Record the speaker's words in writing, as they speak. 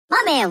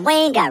My man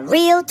Wayne got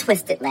real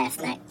twisted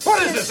last night. What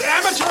is this,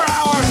 amateur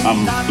hour?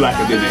 I'm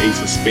blacker than the ace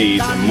of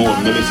spades and more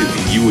militant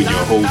than you and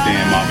your whole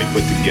damn army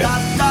put together.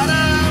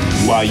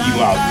 While you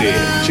out there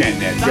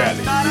chanting at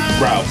rallies,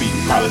 browbeating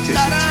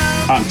politicians,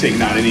 I'm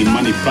taking out any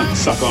money front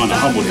sucker on the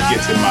humble that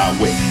gets in my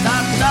way.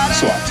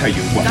 So I'll tell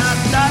you what,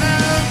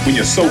 when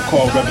your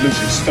so-called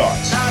revolution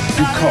starts,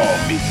 you call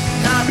me,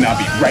 and I'll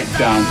be right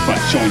down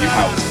front showing you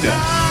how it's done.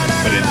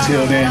 But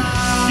until then,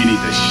 you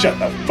need to shut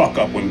the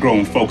fuck up when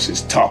grown folks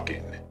is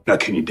talking. Now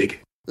can you dig it?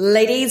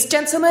 Ladies,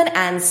 gentlemen,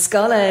 and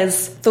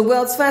scholars, the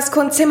world's first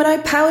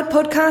Quantimino-powered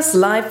podcast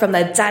live from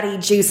the Daddy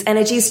Juice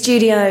Energy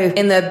Studio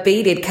in the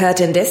Beaded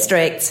Curtain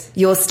District.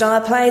 Your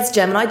star players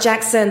Gemini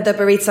Jackson, the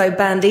Burrito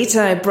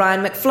Bandito,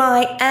 Brian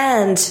McFly,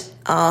 and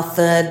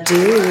Arthur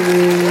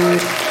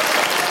Dude.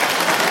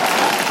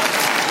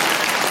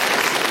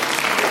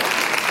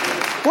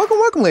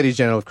 Welcome, ladies and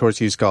gentlemen, of course,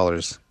 you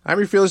scholars. I'm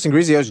your fearless and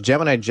greasy host,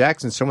 Gemini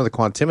Jackson, some of the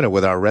Quantimino,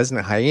 with our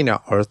resident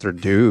hyena, Arthur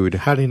Dude.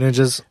 Howdy,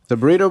 ninjas. The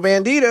Burrito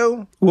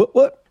Bandito.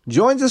 What?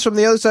 Joins us from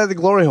the other side of the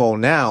glory hole.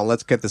 Now,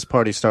 let's get this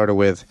party started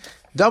with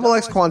Double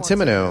X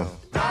Quantimino.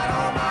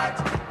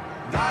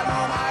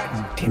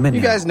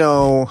 You guys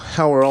know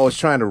how we're always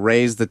trying to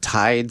raise the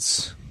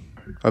tides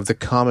of the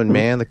common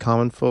man, the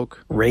common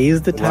folk?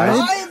 Raise the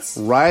tides?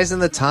 Rise in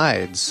the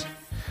tides.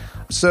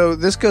 So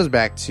this goes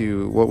back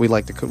to what we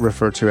like to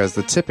refer to as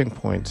the tipping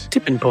point.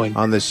 Tipping point.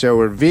 On the show,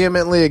 we're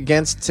vehemently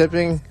against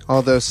tipping,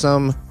 although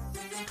some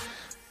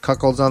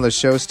cuckolds on the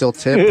show still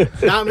tip.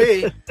 Not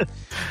me.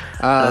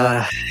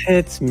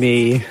 It's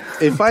me.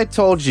 If I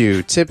told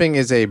you tipping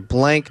is a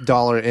blank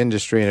dollar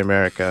industry in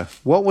America,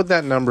 what would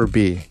that number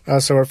be?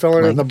 So we're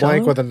filling in the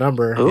blank with a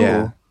number. Ooh.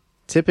 Yeah.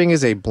 Tipping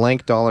is a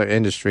blank dollar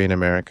industry in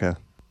America.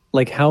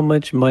 Like how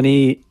much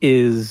money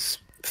is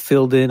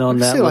filled in on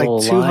that little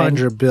like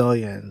 200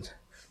 billion.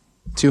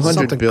 200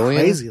 Something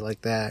billion? Crazy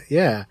like that,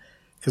 yeah.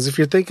 Because if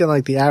you're thinking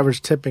like the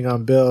average tipping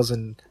on bills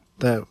in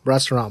the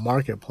restaurant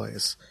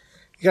marketplace,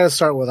 you got to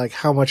start with like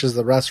how much is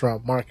the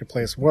restaurant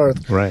marketplace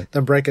worth, right?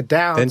 Then break it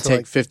down. Then to take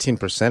like,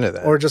 15% of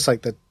that, or just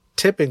like the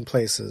tipping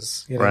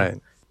places, you know? Right?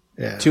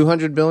 Yeah,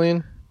 200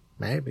 billion,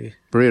 maybe.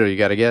 Burrito, you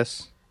got to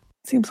guess?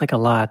 Seems like a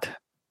lot.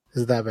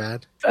 Is that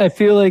bad? I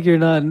feel like you're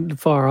not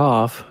far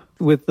off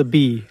with the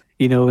B.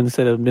 You know,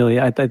 instead of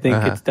million, I think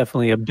it's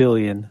definitely a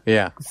billion.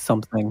 Yeah,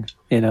 something.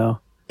 You know.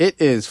 It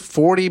is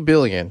 40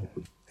 billion,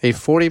 a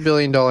 $40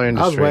 billion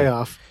industry. I was way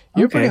off.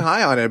 You're pretty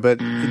high on it, but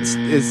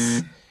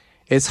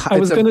it's high. I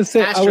was going to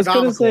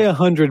say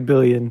 100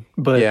 billion,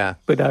 but yeah,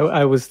 but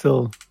I was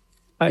still.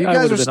 You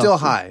guys are still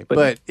high,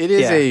 but it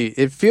is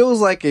it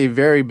feels like a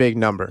very big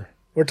number.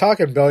 We're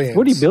talking billions.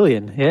 40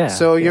 billion, yeah.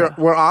 So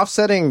we're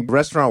offsetting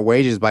restaurant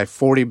wages by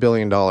 $40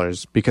 billion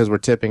because we're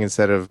tipping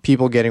instead of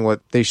people getting what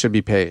they should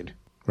be paid,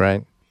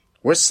 right?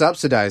 We're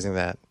subsidizing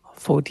that.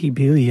 40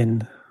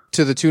 billion.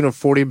 To the tune of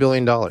 $40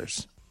 billion.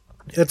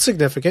 It's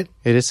significant.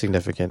 It is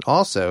significant.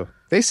 Also,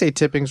 they say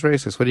tipping's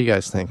racist. What do you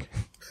guys think?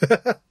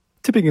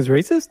 Tipping is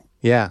racist?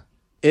 Yeah.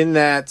 In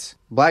that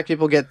black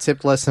people get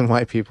tipped less than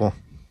white people.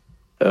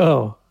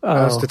 Oh.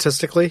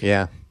 Statistically?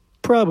 Yeah.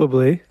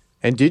 Probably.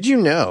 And did you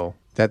know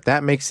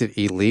that makes it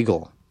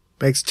illegal?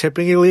 Makes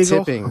tipping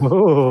illegal?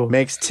 Tipping.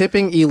 Makes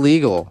tipping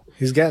illegal.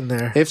 He's getting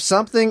there. If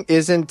something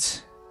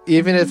isn't...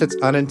 Even if it's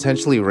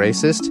unintentionally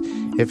racist,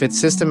 if it's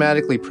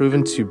systematically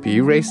proven to be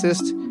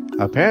racist,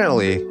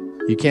 apparently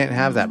you can't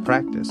have that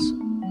practice.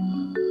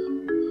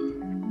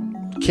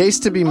 Case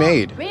to be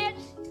made.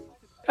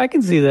 I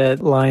can see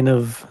that line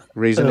of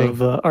reasoning,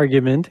 of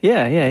argument.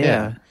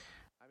 Yeah.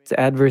 It's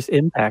adverse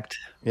impact.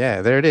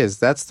 Yeah, there it is.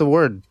 That's the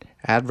word,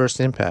 adverse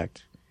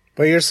impact.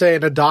 But you're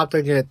saying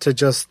adopting it to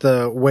just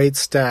the wait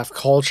staff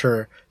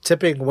culture,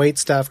 tipping wait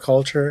staff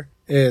culture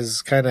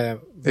is kind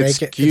of... It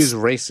skews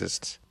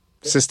racist.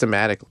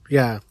 Systematically.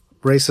 Yeah.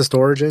 Racist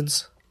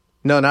origins?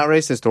 No, not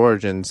racist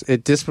origins.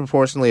 It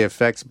disproportionately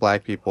affects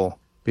black people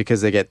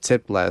because they get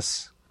tipped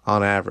less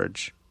on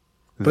average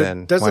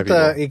than doesn't white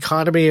people. The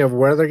economy of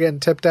where they're getting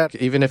tipped at?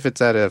 Even if it's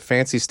at a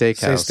fancy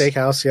steakhouse. Say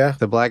steakhouse, yeah.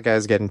 The black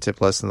guy's getting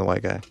tipped less than the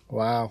white guy.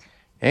 Wow.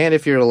 And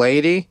if you're a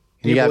lady,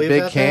 you got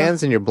big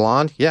cans and you're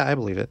blonde, yeah, I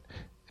believe it.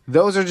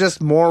 Those are just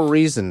more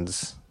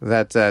reasons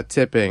that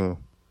tipping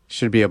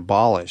should be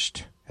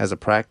abolished as a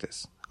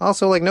practice.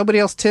 Also, like, nobody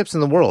else tips in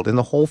the world, in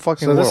the whole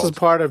fucking world. So this is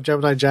part of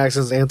Gemini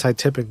Jackson's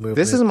anti-tipping movement.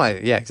 This is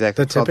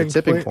exactly. The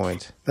tipping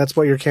point. That's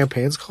what your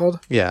campaign's called?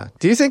 Yeah.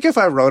 Do you think if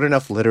I wrote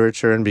enough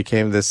literature and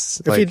became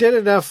this, if you did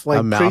enough,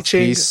 like,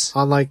 preaching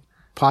on, like,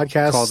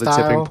 podcast called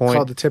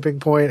The Tipping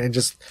Point, and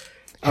just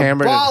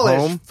hammered it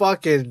home?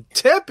 Fucking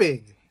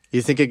tipping.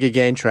 You think it could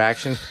gain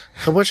traction?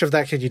 How much of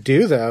that can you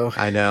do, though?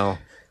 I know.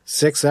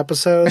 6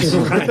 episodes?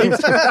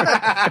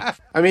 I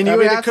mean, it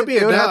would have to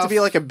be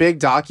like a big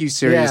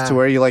docu-series to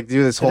where you like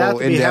do this whole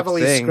in-depth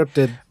thing.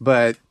 Scripted.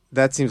 But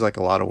that seems like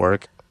a lot of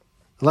work.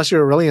 Unless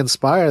you're really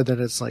inspired, then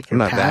it's like your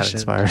I'm not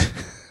passion. that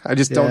inspired. I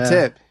just don't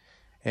tip.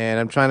 And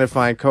I'm trying to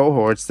find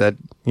cohorts that,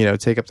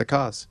 take up the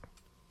cause.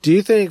 Do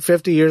you think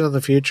 50 years in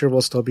the future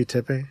we'll still be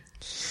tipping?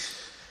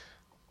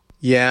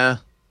 Yeah.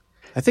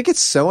 I think it's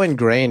so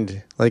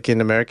ingrained, like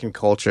in American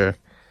culture,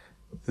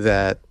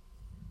 that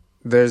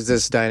there's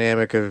this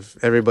dynamic of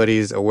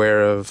everybody's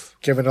aware of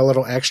giving a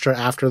little extra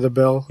after the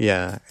bill.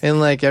 Yeah. And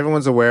like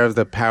everyone's aware of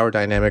the power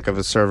dynamic of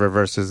a server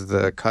versus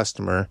the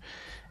customer.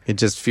 It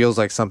just feels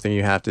like something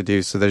you have to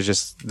do. So there's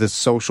just this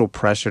social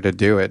pressure to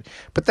do it.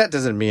 But that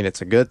doesn't mean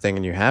it's a good thing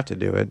and you have to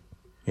do it,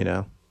 you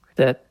know?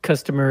 That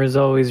customer is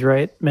always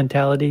right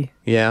mentality.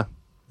 Yeah.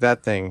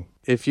 That thing.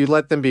 If you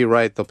let them be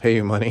right, they'll pay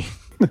you money.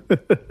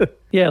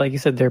 Yeah, like you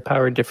said, their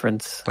power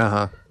difference.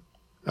 Uh-huh.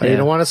 You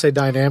don't want to say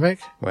dynamic?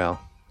 Well,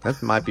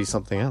 that might be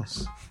something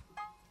else.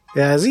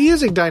 Yeah, is he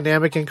using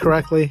dynamic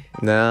incorrectly?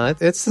 No,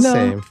 it's the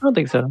same. I don't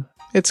think so.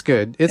 It's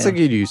good. It's a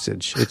good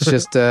usage. It's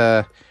just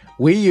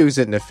we use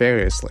it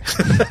nefariously.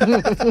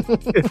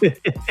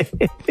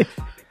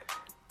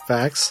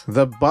 Facts.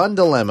 The bun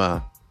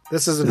dilemma.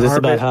 This is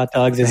about hot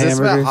dogs and hamburgers? Is this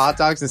about hot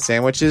dogs and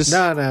sandwiches?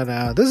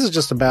 No. This is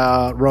just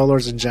about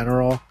rollers in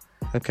general.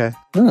 Okay.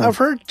 I've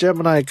heard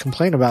Gemini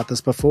complain about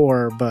this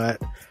before,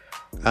 but...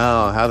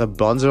 Oh, how the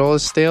buns are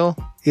always stale?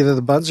 Either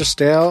the buns are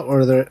stale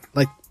or they're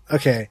like...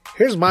 Okay,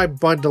 here's my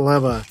bun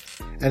dilemma.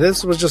 And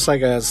this was just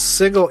like a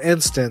single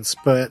instance,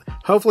 but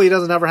hopefully it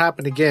doesn't ever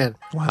happen again.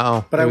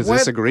 Wow. But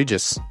this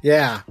egregious.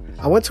 Yeah.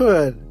 I went to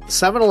a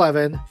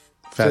 7-Eleven.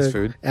 Fast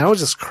food. And I was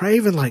just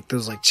craving like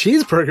those like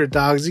cheeseburger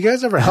dogs. You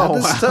guys ever had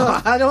this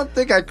stuff? I don't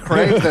think I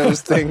crave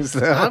those things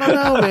though. I don't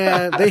know,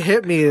 man. They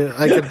hit me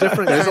like a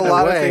different There's kind a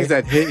lot of of things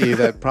that hit you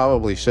that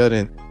probably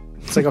shouldn't.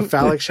 It's like a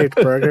phallic shaped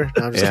burger.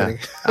 No, I'm just kidding.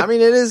 I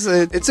mean,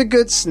 it's a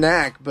good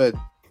snack, but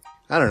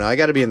I don't know. I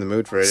got to be in the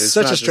mood for it. It's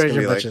such not a strange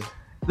just invention.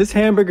 This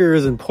hamburger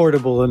isn't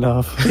portable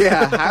enough.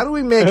 Yeah, how do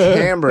we make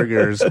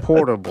hamburgers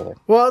portable?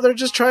 Well, they're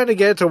just trying to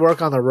get it to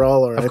work on the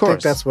roller. Of I course.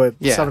 think that's what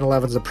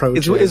 7-Eleven's approach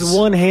It's is.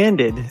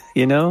 one-handed,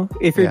 you know?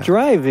 If you're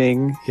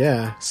driving,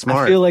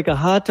 smart. I feel like a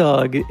hot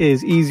dog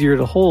is easier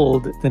to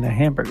hold than a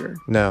hamburger.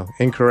 No,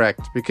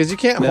 incorrect. Because you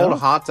can't hold a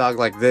hot dog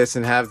like this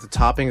and have the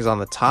toppings on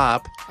the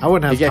top. I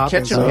wouldn't have you get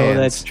toppings. ketchup hands.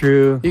 Oh, that's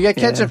true. You get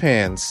ketchup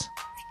hands.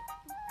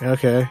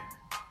 Okay.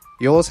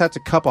 You always have to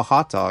cup a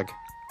hot dog.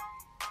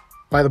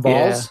 By the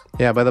balls?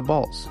 Yeah, by the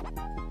balls.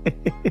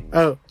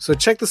 Oh, so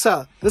check this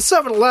out. This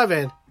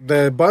 7-Eleven,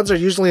 the buns are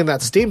usually in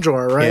that steam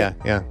drawer, right?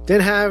 Yeah.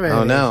 Didn't have any.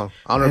 Oh, no.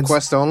 On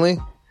request only?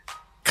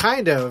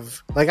 Kind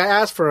of. Like, I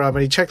asked for them,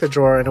 and he checked the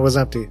drawer, and it was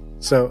empty.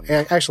 So,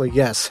 actually,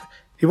 yes.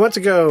 He went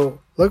to go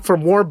look for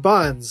more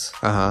buns.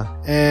 Uh-huh.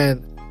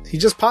 And he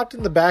just popped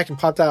in the back and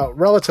popped out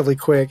relatively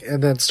quick,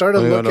 and then started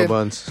looking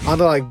on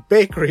the like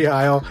bakery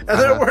aisle, and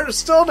there were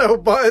still no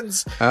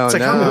buns. Oh, it's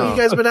like, how long have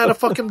you guys been out of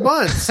fucking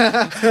buns?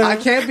 I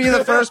can't be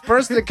the first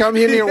person to come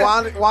in here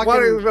walking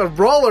a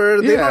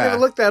roller. They don't even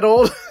look that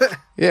old.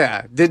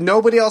 Yeah. Did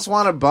nobody else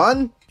want a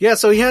bun? Yeah,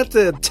 so he had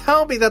to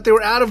tell me that they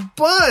were out of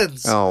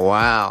buns. Oh,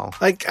 wow.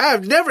 Like,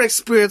 I've never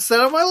experienced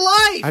that in my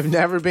life. I've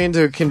never been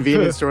to a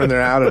convenience store and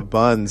they're out of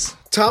buns.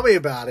 Tell me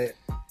about it.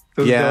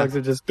 Those dogs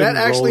are just that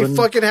actually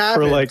fucking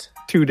happened for like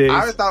 2 days.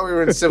 I thought we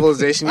were in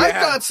civilization. I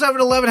thought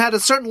 7-Eleven had a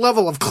certain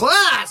level of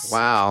class.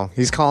 Wow,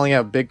 he's calling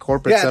out big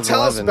corporate 7-Eleven.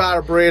 Tell us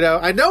about it, Burrito.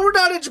 I know we're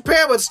not in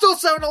Japan, but it's still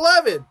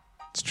 7-Eleven.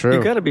 It's true.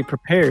 You got to be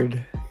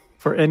prepared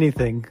for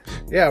anything.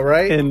 Yeah,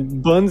 right.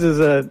 And buns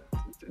is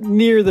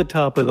near the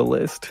top of the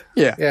list.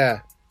 Yeah.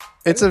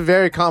 It's a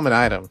very common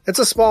item. It's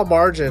a small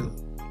margin,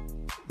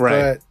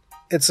 right? But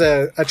it's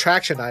a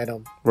attraction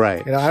item,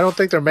 right? You know, I don't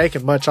think they're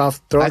making much off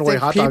throwing away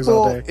hot dogs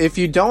all day. If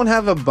you don't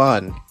have a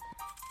bun,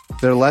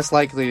 they're less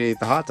likely to eat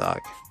the hot dog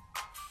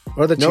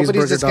or the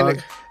cheeseburger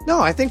dog. No,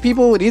 I think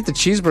people would eat the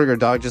cheeseburger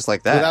dog just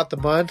like that without the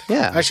bun.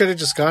 Yeah, I should have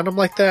just gone them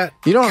like that.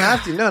 You don't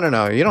have to.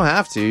 No. You don't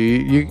have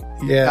to.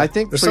 I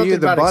think there's for you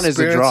the bun is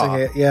a draw.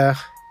 Yeah,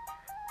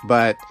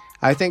 but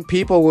I think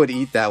people would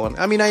eat that one.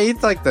 I mean, I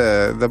eat like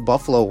the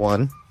buffalo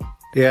one.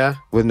 Yeah.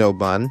 With no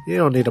bun. You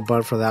don't need a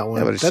bun for that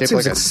one. Yeah, that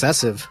seems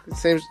excessive.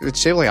 It's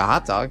shaped like a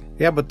hot dog.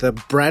 Yeah, but the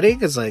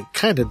breading is like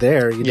kind of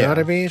there. You know what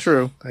I mean?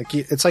 True. Like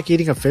it's like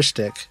eating a fish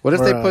stick. What if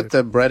they put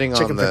the breading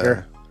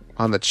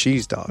on the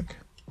cheese dog?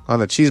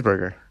 On the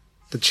cheeseburger?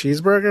 The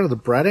cheeseburger? The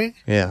breading?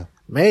 Yeah.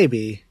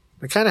 Maybe.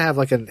 They kind of have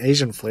like an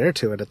Asian flair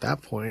to it at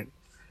that point.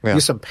 Yeah.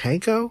 Use some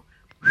panko?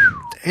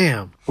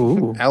 Damn.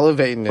 Ooh.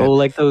 Elevating it. Oh,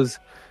 like those...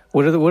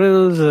 What are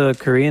those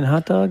Korean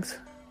hot dogs?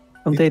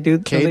 Don't they do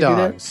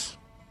K-dogs.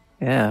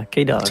 Yeah,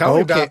 K-Dog. Tell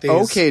me about these.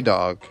 Okay,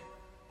 dog.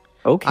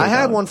 Okay, I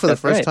had one for the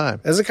first time.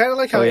 Is it kind of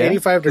like how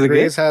 85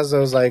 Degrees has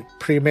those like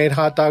pre-made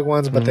hot dog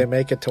ones, but they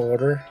make it to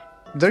order?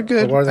 They're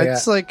good.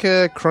 It's like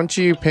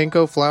crunchy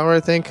panko flour, I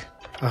think.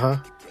 Uh-huh.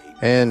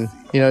 And,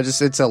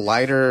 just it's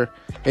lighter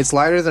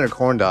than a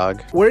corn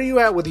dog. Where are you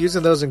at with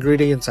using those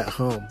ingredients at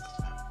home?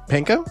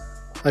 Panko?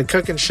 Like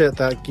cooking shit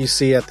that you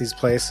see at these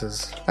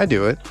places. I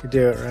do it. You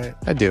do it, right?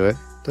 I do it.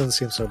 Doesn't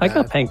seem so bad. I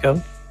got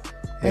panko.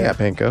 I got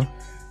panko.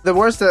 The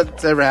worst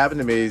that's ever happened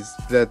to me is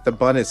that the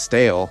bun is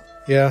stale.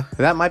 Yeah.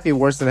 That might be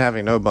worse than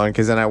having no bun,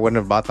 because then I wouldn't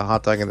have bought the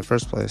hot dog in the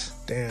first place.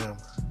 Damn.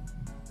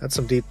 That's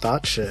some deep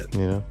thought shit.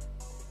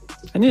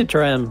 I need to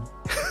try them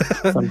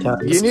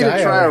sometime. You need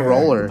to try a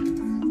roller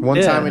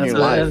one time in your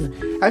life.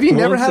 Have you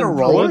never had a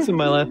roller? Once in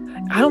my life.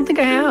 I don't think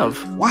I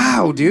have.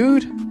 Wow,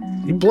 dude.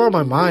 You blow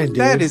my mind, dude.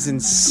 That is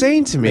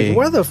insane to me. Like,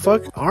 where the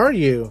fuck are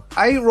you?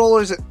 I eat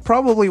rollers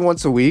probably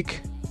once a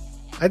week.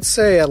 I'd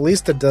say at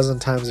least a dozen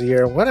times a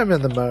year when I'm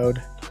in the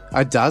mode.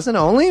 A dozen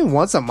only?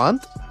 Once a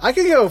month? I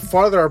could go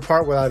farther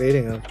apart without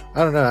eating them.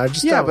 I don't know. I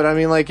just don't. But I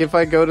mean, like, if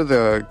I go to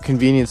the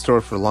convenience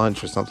store for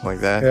lunch or something like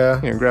that,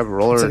 grab a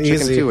roller or chicken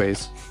easy. 2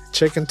 ways.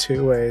 Chicken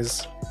 2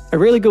 ways. I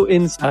rarely go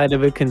inside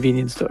of a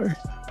convenience store.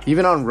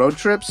 Even on road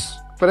trips?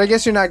 But I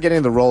guess you're not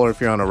getting the roller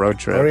if you're on a road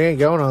trip. Or he ain't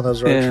going on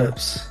those road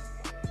trips.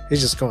 He's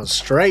just going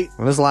straight.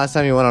 When was the last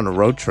time you went on a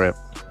road trip?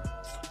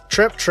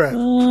 Trip.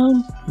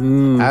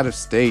 Out of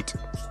state.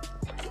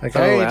 Like,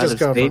 I ain't just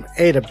going from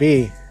A to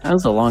B. That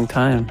was a long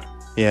time.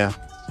 Yeah.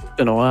 It's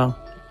been a while.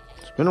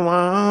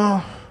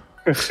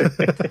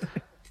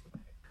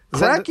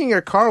 Cracking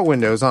your car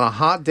windows on a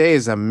hot day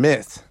is a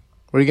myth.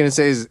 What are you going to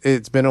say?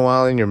 It's been a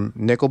while in your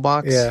nickel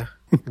box? Yeah.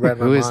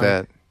 Who is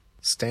that?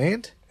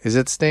 Stained? Is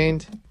it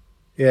stained?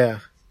 Yeah.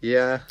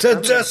 Yeah. To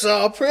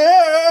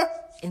disappear!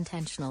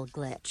 Intentional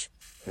glitch.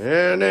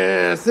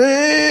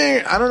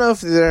 Anything. I don't know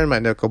if they're in my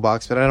nickel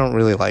box, but I don't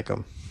really like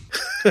them.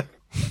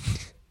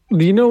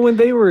 You know, when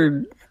they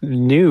were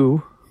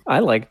new, I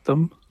liked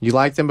them. You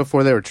liked them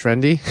before they were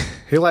trendy?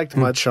 He liked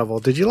Mud Shovel.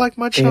 Did you like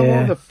Mud Shovel?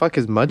 What the fuck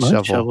is Mud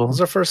Shovel? It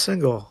was our first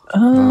single.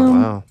 Oh,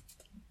 wow.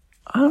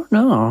 I don't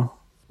know.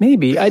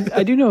 Maybe. I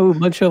do know who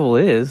Mud Shovel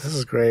is. This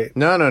is great.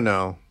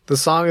 No. The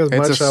song is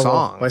Mud Shovel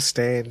song. by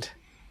Stained.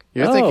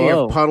 You're thinking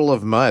of Puddle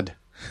of Mud.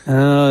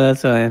 Oh,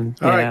 that's what I'm...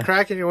 All right,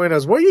 cracking your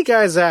windows. Where are you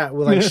guys at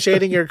with like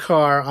shading your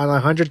car on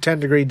a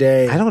 110-degree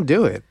day? I don't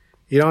do it.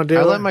 You don't do it?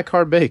 I let my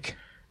car bake.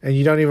 And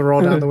you don't even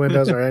roll down the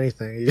windows or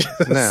anything. You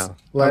just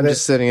I'm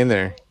just sitting in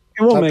there.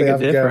 It won't make a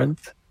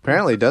difference.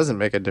 Apparently, it doesn't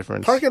make a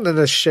difference. Parking in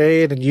the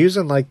shade and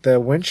using like the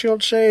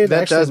windshield shade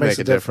that actually does makes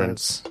make a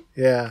difference.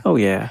 Yeah. Oh,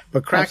 yeah.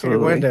 But cracking your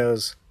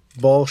windows,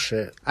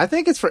 bullshit. I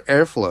think it's for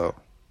airflow.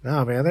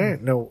 No, man, there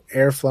ain't no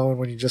air flowing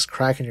when you just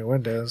cracking your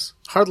windows.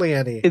 Hardly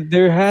any.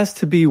 There has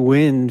to be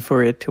wind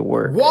for it to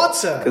work.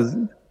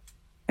 Water!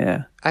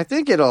 Yeah. I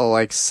think it'll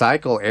like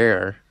cycle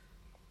air,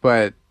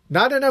 but...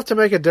 Not enough to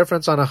make a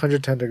difference on a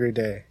 110-degree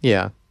day.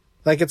 Yeah.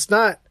 Like, it's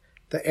not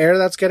the air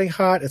that's getting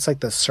hot, it's like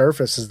the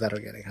surfaces that are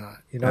getting hot.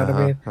 You know what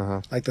I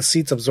mean? Like the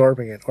seat's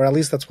absorbing it, or at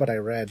least that's what I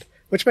read,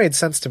 which made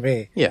sense to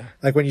me. Yeah.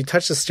 Like when you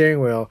touch the steering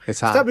wheel, it's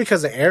hot. It's not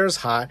because the air is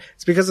hot,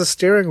 it's because the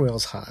steering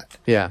wheel's hot.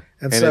 Yeah.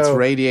 And so, it's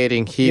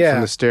radiating heat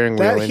from the steering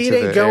wheel into the air. That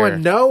heat ain't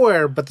going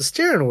nowhere but the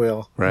steering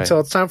wheel. Right.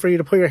 Until it's time for you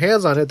to put your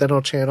hands on it, then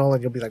it'll channel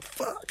and you'll be like,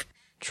 fuck.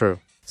 True.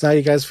 Is that how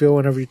you guys feel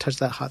whenever you touch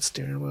that hot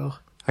steering wheel?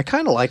 I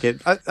kind of like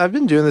it. I've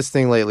been doing this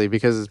thing lately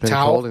because it's been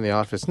cold in the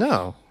office.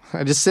 No.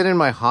 I just sit in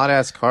my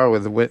hot-ass car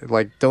with,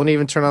 like, don't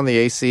even turn on the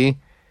AC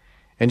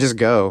and just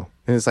go.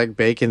 And it's like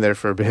baking there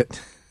for a bit.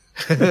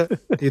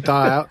 You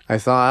thaw out? I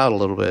thaw out a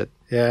little bit.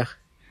 Yeah.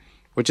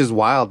 Which is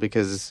wild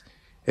because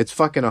it's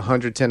fucking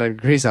 110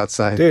 degrees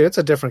outside. Dude, it's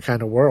a different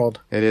kind of world.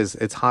 It is.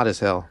 It's hot as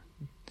hell.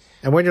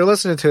 And when you're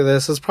listening to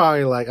this, it's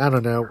probably like, I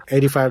don't know,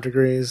 85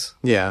 degrees.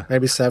 Yeah.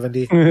 Maybe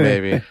 70.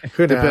 Maybe.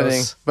 Who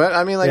knows? But,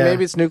 I mean, like,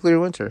 maybe it's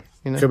nuclear winter.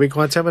 You know? Could be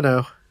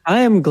Quantimino.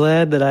 I am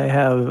glad that I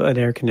have an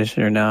air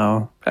conditioner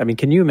now. I mean,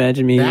 can you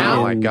imagine me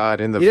oh my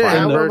God, in the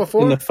Firebird?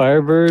 In the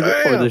Firebird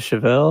or the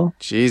Chevelle?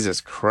 Jesus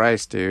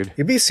Christ, dude.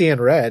 You'd be seeing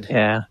red.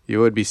 Yeah.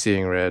 You would be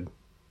seeing red.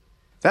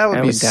 That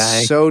would be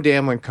so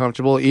damn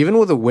uncomfortable. Even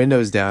with the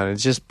windows down,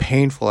 it's just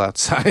painful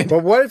outside.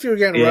 But what if you were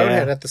getting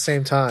roadhead at the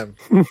same time?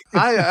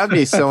 I'd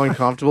be so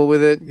uncomfortable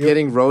with it.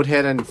 Getting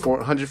roadhead and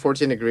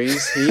 114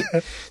 degrees heat.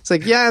 It's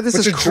like, yeah, this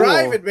is cool. But you're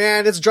driving,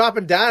 man. It's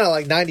dropping down at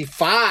like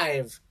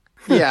 95.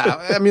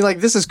 Yeah, I mean, like,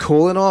 this is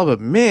cool and all,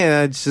 but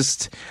man,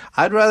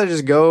 I'd rather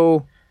just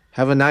go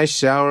have a nice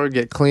shower,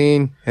 get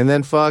clean, and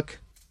then fuck.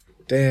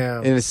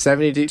 Damn. In a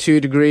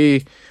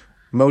 72-degree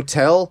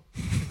motel.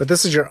 But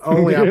this is your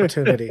only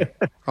opportunity.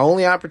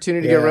 Only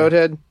opportunity to get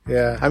roadhead?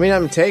 Yeah. I mean,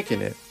 I'm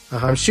taking it.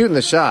 I'm shooting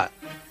the shot,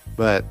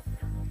 but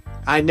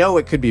I know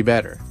it could be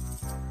better.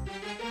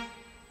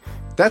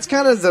 That's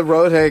kind of the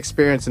roadhead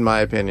experience, in my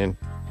opinion.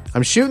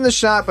 I'm shooting the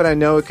shot, but I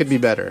know it could be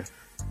better.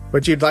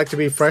 But you'd like to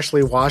be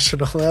freshly washed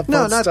and all that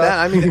No, not stuff? that.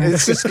 I mean,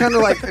 it's just kind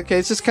of like, okay,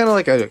 it's just kind of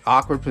like an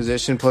awkward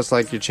position, plus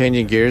like you're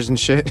changing gears and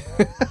shit.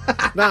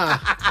 Nah.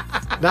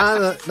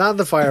 Not in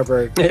the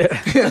Firebird.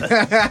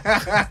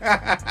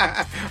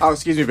 Oh,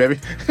 excuse me, baby.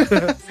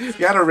 You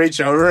gotta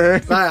reach over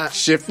her,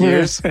 shift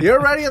gears. You're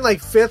already in like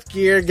 5th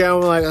gear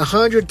going like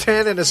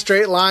 110 in a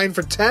straight line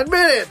for 10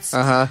 minutes.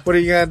 Uh-huh. What are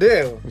you gonna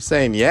do? I'm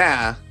saying,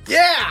 yeah.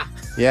 Yeah!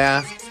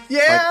 Yeah.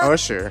 Yeah! Like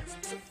Usher.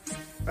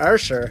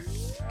 Usher.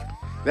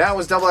 That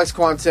was XX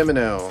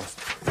Quantimino.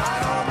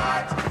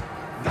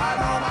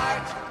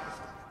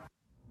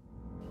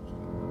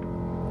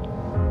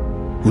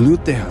 Julio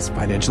Tejas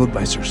Financial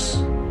Advisors.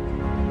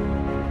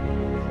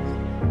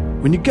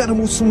 When you gotta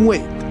move some weight,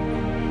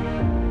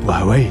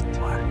 why wait?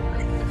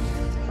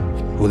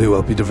 Julio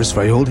LP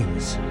Diversify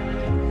Holdings.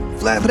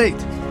 Flat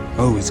rate,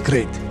 always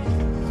great.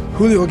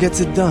 Julio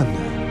gets it done.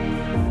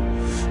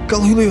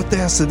 Call Julio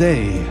Tejas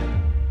today.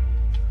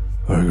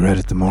 or regret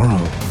it tomorrow.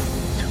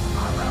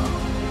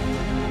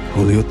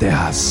 Julio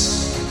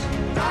Tejas.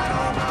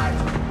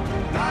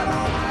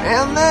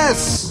 And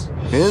this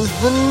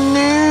is the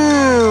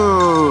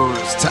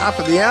news. Top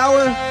of the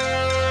hour.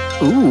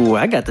 Ooh,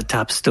 I got the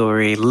top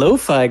story.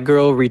 Lofi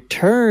Girl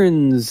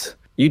returns.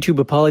 YouTube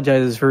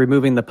apologizes for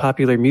removing the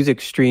popular music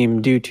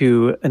stream due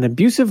to an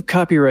abusive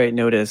copyright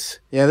notice.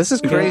 Yeah, this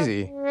is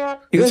crazy.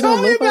 You guys know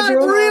Lofi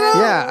Girl?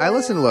 Yeah, I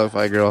listen to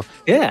Lofi Girl.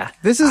 Yeah.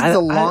 This is the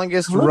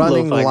longest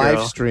running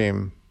live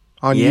stream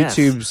on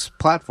YouTube's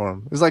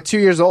platform. It was like 2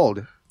 years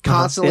old.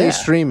 Constantly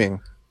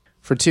streaming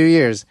for 2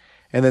 years.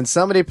 And then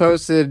somebody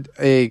posted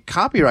a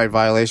copyright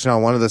violation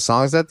on one of the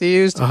songs that they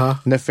used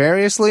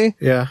nefariously.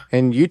 Yeah.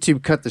 And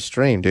YouTube cut the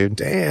stream, dude.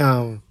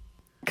 Damn.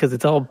 Because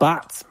it's all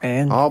bots,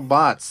 man. All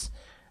bots.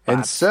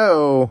 And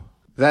so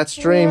that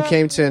stream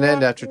came to an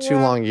end after 2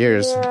 long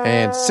years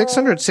and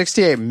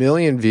 668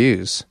 million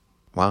views.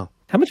 Wow.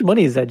 How much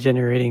money is that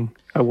generating?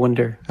 I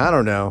wonder. I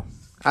don't know.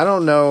 I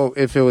don't know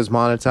if it was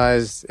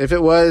monetized. If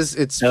it was,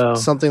 it's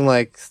something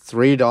like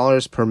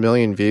 $3 per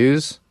million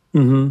views.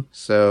 Mm-hmm.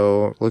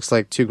 So looks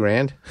like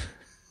 $2,000.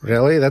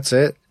 Really? That's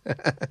it?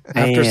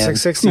 After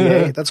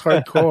 668? That's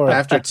hardcore.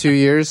 After 2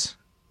 years?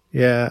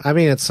 Yeah. I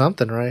mean, it's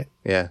something, right?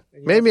 Yeah.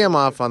 Maybe I'm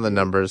off on the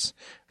numbers.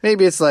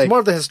 Maybe it's like... It's more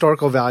of the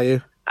historical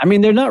value. I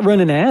mean, they're not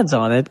running ads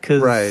on it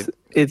because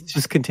it's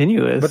just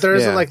continuous. But there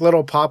isn't like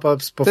little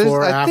pop-ups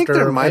before,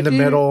 after, in the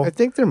middle. I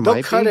think there might be.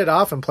 They'll cut it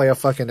off and play a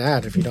fucking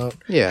ad if you don't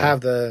have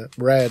the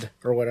red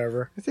or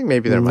whatever. I think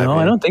maybe there might be. No,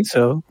 I don't think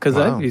so because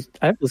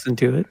I've listened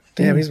to it.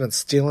 Damn, he's been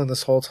stealing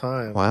this whole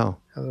time. Wow.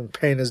 Hasn't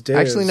been paying his dues.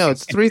 Actually, no,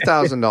 it's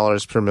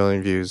 $3,000 per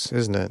million views,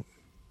 isn't it?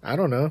 I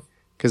don't know.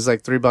 Because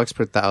like $3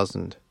 per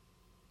 1,000.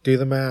 Do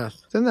the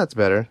math. Then that's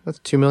better. That's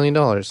 $2 million.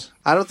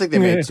 I don't think they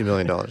made $2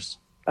 million.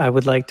 I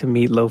would like to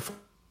meet Loaf.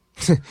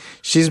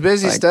 She's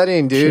busy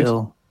studying, dude.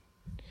 Chill.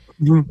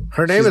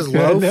 Her name is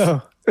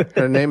Loaf?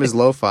 Her name is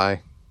Lofi.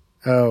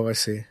 Oh, I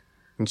see.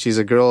 And she's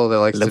a girl that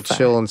likes to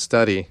chill and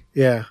study.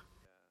 Yeah.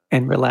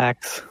 And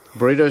relax.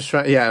 Burrito's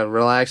trying,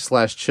 relax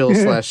 /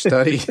 chill /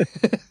 study.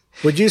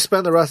 Would you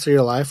spend the rest of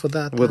your life with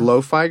that? With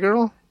Lofi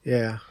Girl?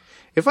 Yeah.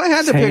 If I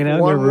had to pick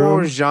one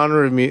more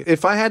genre of music,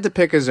 if I had to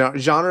pick a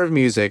genre of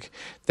music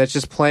that's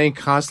just playing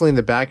constantly in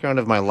the background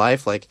of my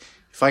life, like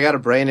if I got a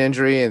brain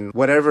injury and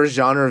whatever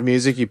genre of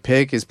music you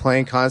pick is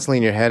playing constantly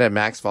in your head at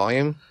max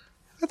volume,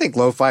 I think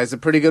lo-fi is a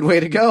pretty good way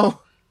to go.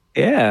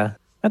 Yeah,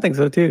 I think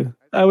so too.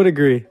 I would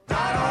agree. You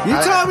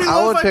telling me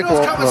Lo-Fi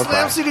Girls come with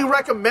Slam CD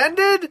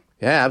recommended?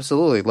 Yeah,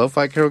 absolutely.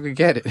 Lo-Fi Girl could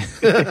get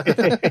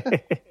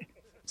it.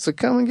 So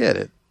come and get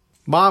it.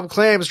 Mom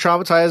claims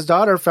traumatized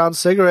daughter found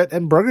cigarette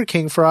and Burger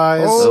King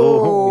fries.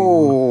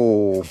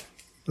 Oh.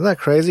 Isn't that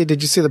crazy?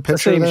 Did you see the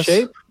picture of this?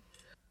 Same shape?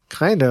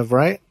 Kind of,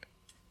 right?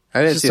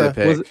 I didn't see the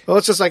pic. Well,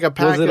 it's just like a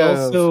pack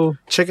of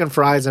chicken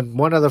fries, and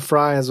one of the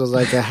fries was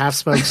like a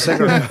half-smoked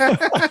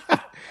cigarette.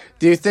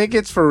 Do you think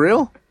it's for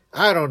real?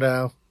 I don't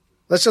know.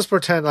 Let's just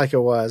pretend like it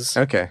was.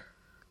 Okay.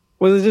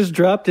 Was it just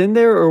dropped in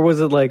there, or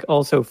was it like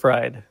also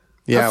fried?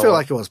 Yeah, I feel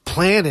like it was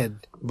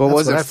planted. But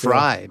was it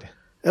fried?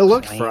 It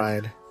looked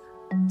fried.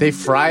 They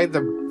fried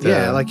the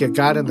yeah, like it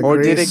got in the or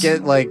grease. Or did it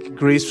get like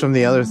grease from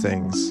the other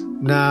things?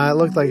 Nah, it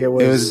looked like it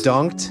was. It was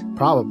dunked?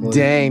 Probably.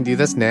 Dang, dude,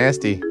 that's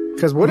nasty.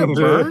 Because would it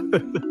burn?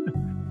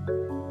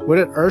 Would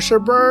it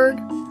Ursher burn?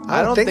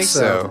 I don't think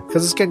so.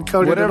 Because it's getting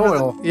coated in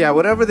oil.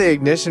 Whatever the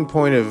ignition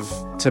point of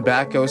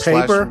tobacco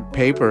 /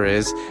 paper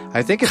is,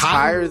 I think it's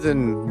higher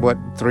than, what,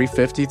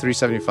 350,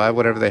 375,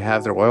 whatever they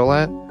have their oil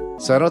at.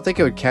 So I don't think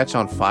it would catch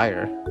on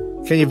fire.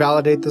 Can you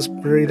validate this,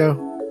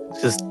 Burrito?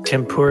 Just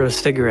tempura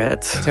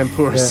cigarettes.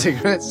 Tempura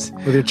cigarettes?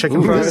 With your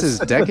chicken fries? This is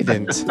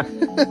decadent.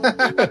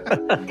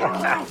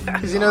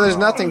 Because, there's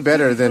nothing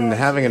better than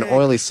having an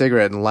oily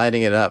cigarette and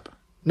lighting it up.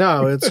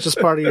 No, it's just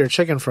part of your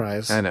chicken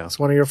fries. I know. It's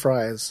one of your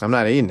fries. I'm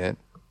not eating it.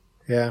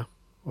 Yeah.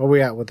 Where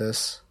we at with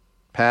this?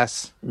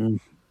 Pass.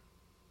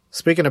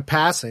 Speaking of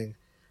passing,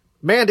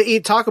 man to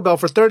eat Taco Bell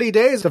for 30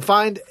 days to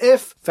find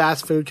if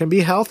fast food can be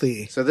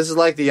healthy. So this is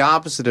like the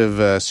opposite of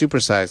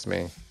Supersize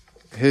Me.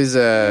 His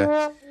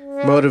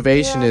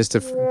motivation is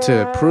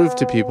to prove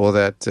to people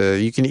that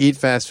you can eat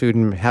fast food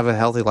and have a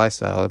healthy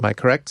lifestyle. Am I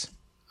correct?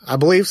 I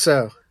believe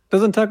so.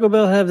 Doesn't Taco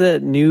Bell have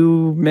that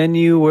new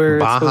menu where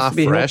it's supposed to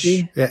be Fresh?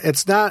 healthy? Yeah,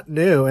 it's not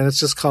new, and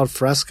it's just called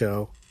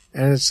Fresco.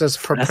 And it's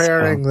just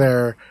preparing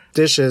their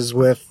dishes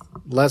with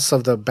less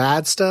of the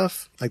bad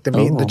stuff, like the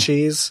meat and the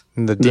cheese.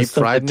 And the deep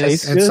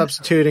friedness. And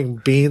substituting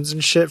beans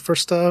and shit for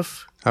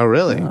stuff. Oh,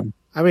 really?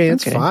 I mean,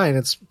 it's fine.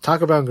 It's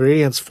Taco Bell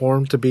ingredients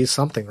formed to be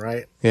something,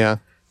 right? Yeah.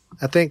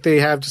 I think they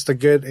have just a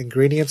good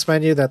ingredients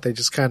menu that they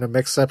just kind of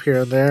mix up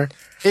here and there.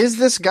 Is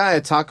this guy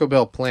a Taco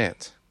Bell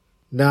plant?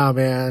 No,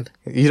 man.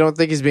 You don't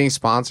think he's being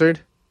sponsored?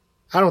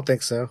 I don't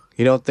think so.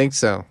 You don't think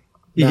so?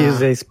 He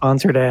is a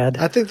sponsored ad.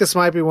 I think this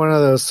might be one of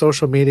those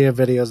social media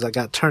videos that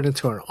got turned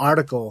into an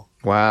article.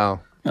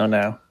 Wow. Oh,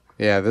 no.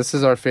 Yeah, this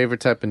is our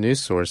favorite type of news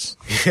source.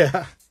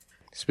 Yeah.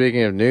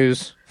 Speaking of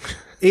news.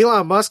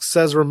 Elon Musk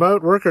says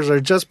remote workers are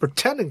just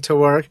pretending to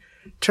work.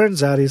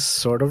 Turns out he's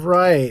sort of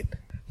right.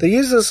 They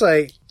use this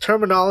like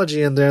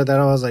terminology in there that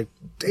I was like,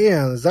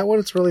 damn, is that what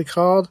it's really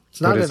called?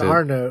 It's not in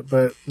our note,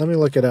 but let me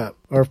look it up.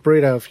 Or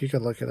Burrito, if you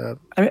can look it up.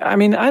 I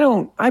mean,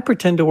 I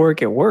pretend to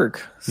work at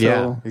work. So.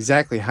 Yeah,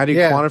 exactly. How do you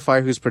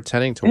quantify who's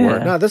pretending to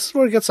work? No, this is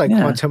where it gets like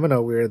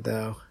Quantimino weird,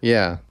 though.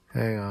 Yeah.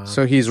 Hang on.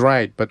 So he's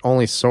right, but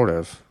only sort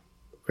of.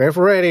 Great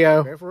for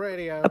radio.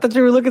 I thought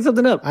you were looking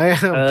something up. I am,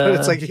 but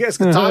it's like you guys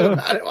can talk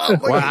about it.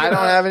 Well, I don't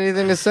have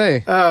anything to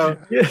say. Oh.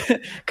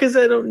 Because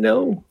I don't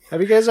know.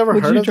 Have you guys ever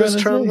heard of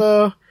this term,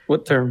 though?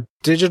 What term?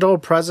 Digital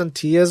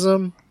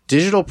presenteeism.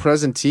 Digital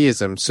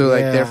presenteeism. So,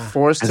 like, they're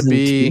forced to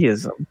be,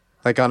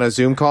 like, on a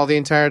Zoom call the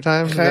entire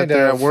time that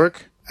they're at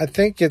work? I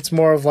think it's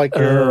more of like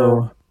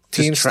your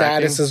team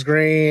status is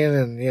green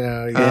and, you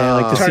know,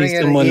 like turning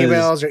in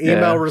emails, your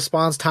email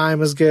response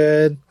time is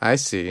good. I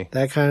see.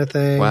 That kind of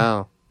thing.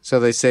 Wow. So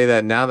they say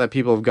that now that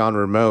people have gone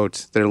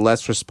remote, they're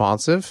less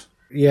responsive?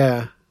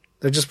 Yeah.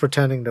 They're just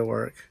pretending to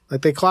work.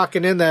 Like, they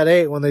clocking in that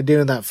 8 when they're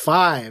doing that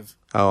 5.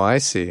 Oh, I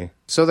see.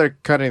 So they're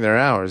cutting their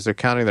hours. They're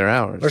counting their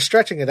hours. Or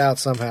stretching it out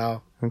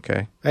somehow.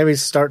 Okay. Maybe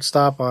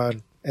stop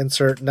on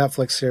insert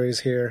Netflix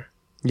series here.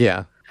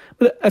 Yeah.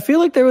 But I feel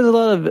like there was a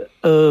lot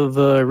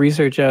of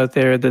research out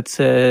there that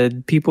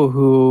said people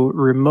who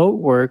remote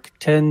work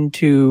tend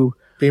to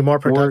be more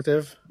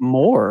productive.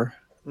 More.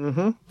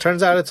 Mm-hmm.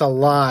 Turns out it's a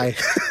lie.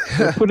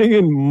 They're putting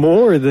in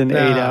more than 8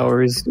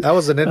 hours. That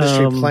was an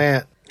industry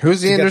plant.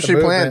 Who's the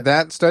industry plant?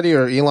 That study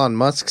or Elon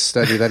Musk's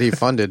study that he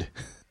funded?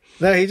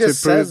 No, he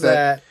just says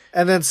that.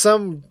 And then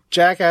some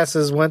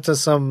jackasses went to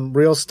some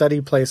real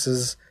study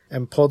places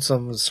and pulled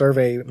some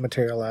survey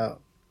material out.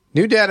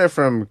 New data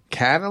from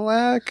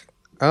Cadillac?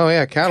 Oh,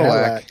 yeah,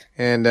 Cadillac.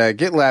 And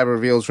GitLab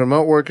reveals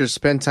remote workers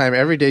spend time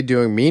every day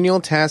doing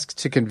menial tasks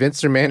to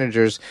convince their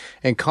managers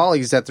and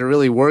colleagues that they're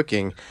really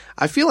working.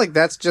 I feel like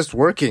that's just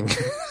working.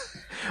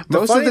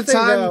 Most of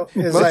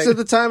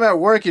the time at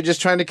work, you're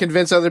just trying to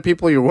convince other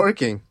people you're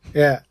working.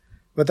 Yeah.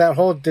 But that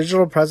whole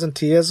digital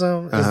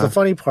presenteeism is the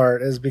funny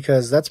part, is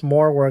because that's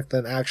more work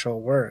than actual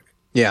work.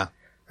 Yeah.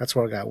 That's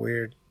where it got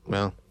weird.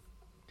 Well.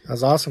 That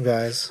was awesome,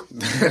 guys.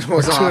 It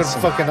was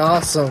awesome. Fucking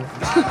awesome.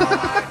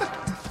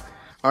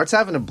 Art's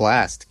having a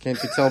blast.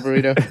 Can't you tell,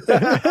 Burrito?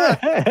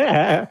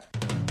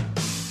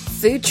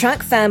 Food truck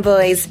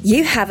fanboys,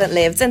 you haven't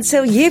lived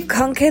until you've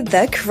conquered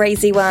the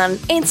crazy one.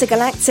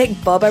 Intergalactic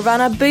Boba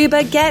Runner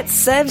Booba Gets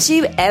serves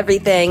you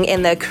everything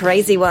in the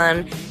crazy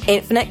one.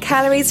 Infinite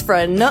calories for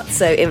a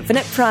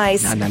not-so-infinite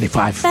price.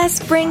 $9.95.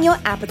 Best bring your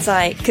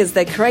appetite, because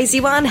the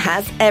crazy one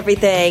has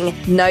everything.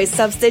 No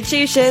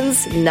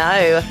substitutions,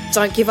 no.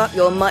 Don't give up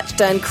your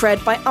much-done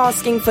cred by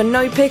asking for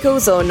no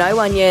pickles or no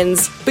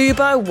onions.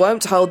 Boobo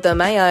won't hold the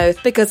mayo,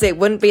 because it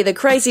wouldn't be the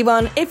crazy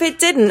one if it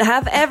didn't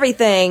have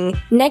everything.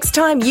 Next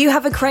time you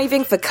have a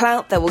craving for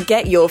clout that will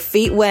get your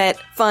feet wet,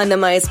 find the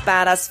most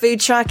badass food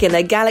truck in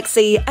the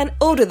galaxy and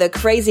order the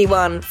crazy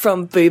one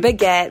from Booba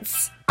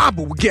Gets.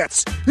 Booba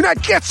Gets, and I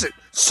gets it,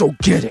 so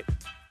get it.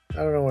 I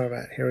don't know where I'm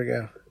at. Here we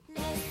go.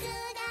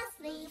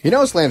 You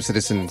know, Slam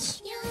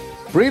Citizens,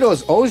 Burrito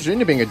is always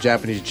dreamed of being a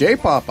Japanese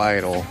J-pop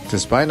idol,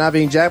 despite not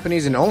being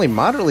Japanese and only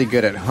moderately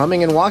good at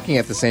humming and walking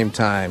at the same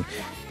time.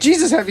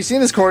 Jesus, have you seen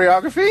this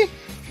choreography?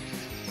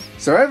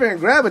 So everyone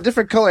grab a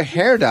different color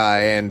hair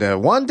dye and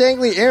one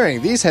dangly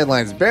earring. These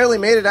headlines barely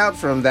made it out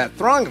from that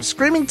throng of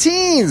screaming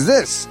teens.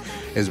 This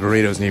is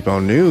Burrito's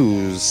Nippon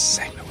News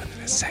segment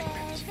within a segment.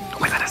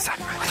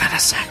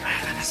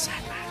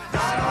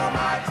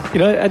 You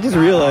know, I just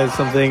realized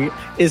something.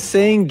 Is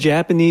saying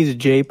Japanese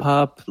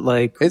J-pop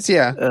like it's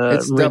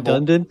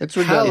redundant? It's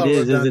redundant. It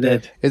is, isn't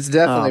it? It's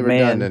definitely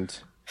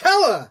redundant.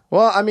 Hella!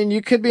 Well, I mean,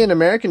 you could be an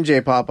American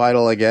J-pop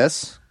idol, I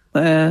guess.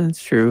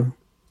 That's true.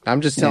 I'm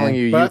just telling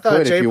you, but you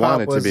could if you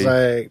wanted to be.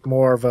 Like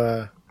more of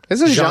a.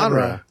 It's a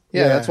genre.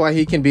 Yeah, that's why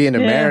he can be an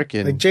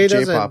American like J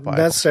doesn't J-pop idol.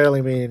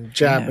 necessarily mean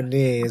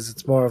Japanese.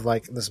 It's more of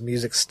like this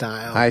music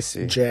style. I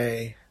see.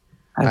 J.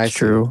 That's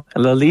true.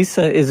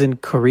 Lalisa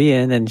isn't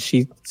Korean, and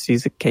she's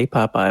a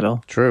K-pop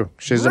idol. True.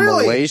 She's a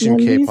Malaysian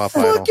K-pop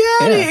idol. Fuck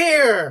out of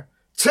here!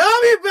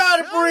 Tell me about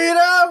it,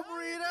 Burrito!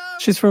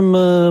 She's from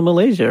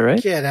Malaysia,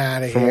 right? Get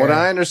out of here. From what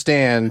I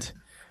understand,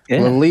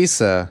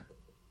 Lalisa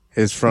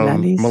is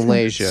from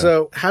Malaysia.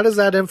 So how does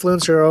that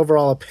influence your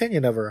overall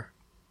opinion of her?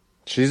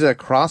 She's a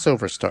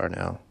crossover star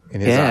now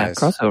in his eyes.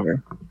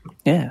 Crossover.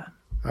 Yeah.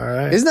 All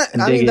right. Isn't that?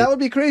 I mean, that would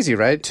be crazy,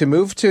 right? To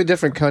move to a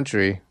different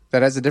country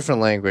that has a different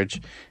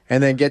language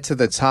and then get to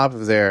the top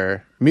of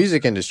their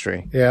music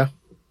industry. Yeah.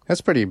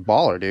 That's pretty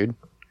baller, dude.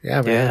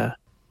 Yeah, man. Yeah.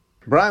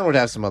 Brian would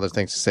have some other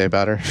things to say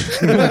about her.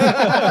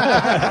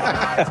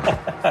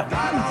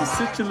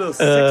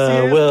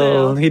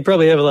 Well, he'd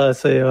probably have a lot to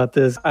say about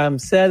this. I'm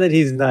sad that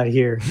he's not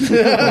here.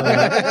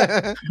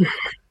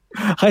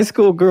 High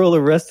school girl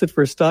arrested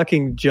for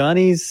stalking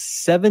Johnny's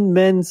 7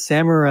 Men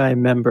Samurai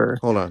member.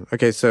 Hold on.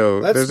 Okay, so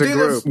Let's there's a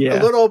group. a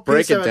little piece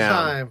Break it at a down.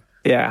 time.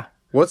 Yeah.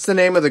 What's the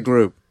name of the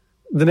group?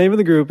 The name of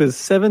the group is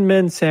 7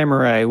 Men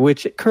Samurai,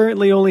 which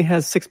currently only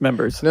has 6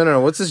 members. No.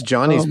 What's this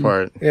Johnny's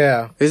part?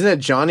 Yeah. Isn't it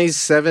Johnny's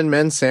 7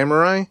 Men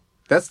Samurai?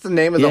 That's the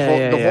name of the whole.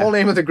 The whole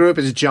name of the group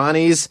is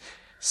Johnny's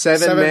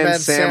Seven Men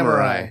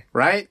Samurai,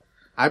 right?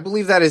 I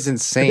believe that is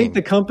insane. I think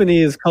the company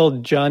is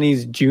called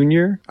Johnny's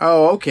Jr.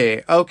 Oh,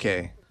 okay.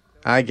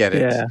 I get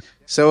it. Yeah.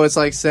 So it's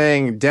like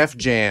saying Def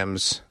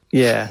Jams.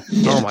 Yeah.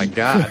 Oh my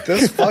God.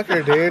 This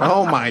fucker, dude.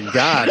 Oh my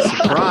God.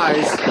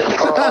 Surprise.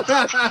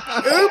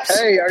 Oops.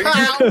 Hey, are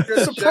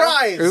you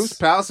surprise? Oops,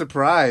 pal,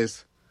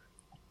 surprise.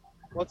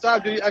 What's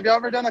up? Have you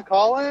ever done a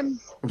call-in?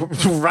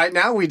 Right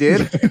now we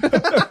did.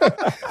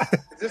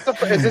 Is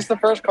this the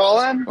first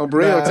call-in? Well,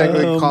 Burrito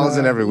technically calls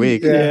in every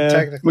week. Yeah,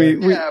 technically.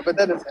 Yeah, but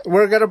that is.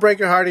 We're going to break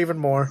your heart even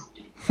more.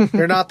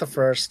 You're not the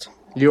first.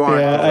 You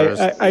aren't the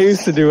first. I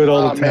used to do it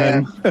all the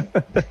time.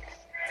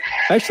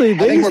 Actually, I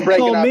they think used we're to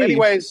breaking call up. me.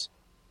 Anyways,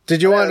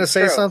 Did you want to that's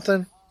say true.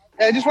 something?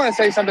 hey, I just want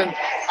to say something.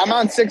 I'm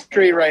on 6th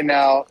Street right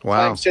now.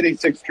 Wow. Time City,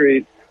 6th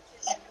Street.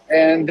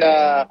 And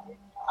I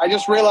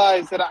just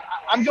realized that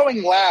I'm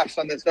going last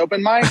on this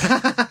open mic.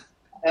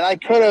 And I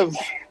could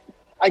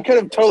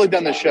have totally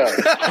done the show.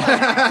 So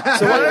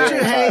why don't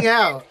you hang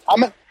out?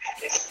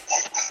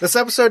 This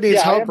episode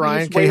needs help,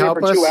 Ryan. Can you help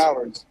for us? 2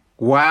 hours.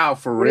 Wow,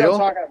 for What are you real?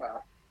 talking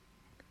about?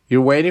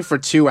 You're waiting for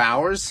 2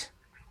 hours?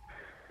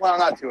 Well,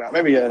 not 2 hours.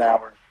 Maybe an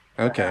hour.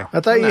 Okay. I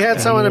thought you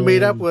had someone to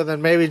meet up with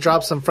and maybe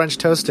drop some French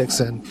toast sticks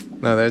in.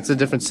 No, it's a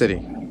different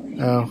city.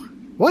 Oh.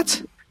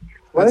 What?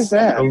 What is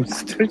that?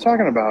 What are you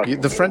talking about?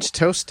 The French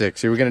toast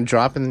sticks. You were going to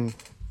drop in,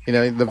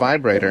 the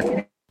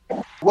vibrator.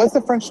 What's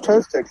the French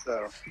toast sticks,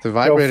 though? The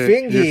vibrator.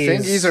 Your fingies.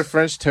 fingies are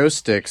French toast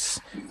sticks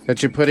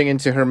that you're putting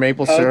into her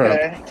maple syrup.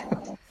 Okay.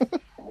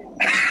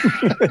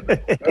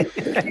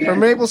 Her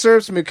maple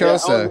syrup's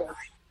mucosa.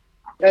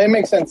 Yeah, it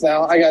makes sense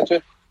now. I got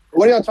you.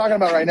 What are y'all talking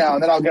about right now?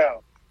 And then I'll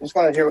go. I just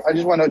want to know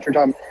what you're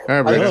talking about.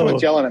 All right, I think Burrito.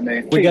 someone's yelling at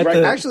me. We got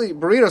the- Actually,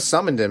 Burrito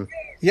summoned him.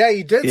 Yeah,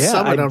 you did Yeah,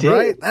 summon I him, did.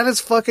 right? That is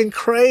fucking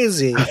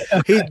crazy.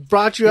 He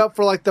brought you up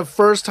for like the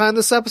first time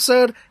this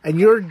episode, and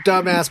your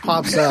dumbass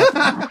pops up.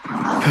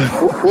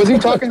 Was he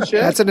talking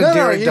shit? That's an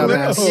endearing he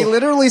dumbass.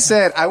 literally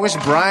said, I wish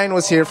Brian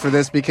was here for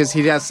this because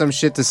he'd have some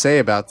shit to say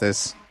about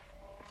this.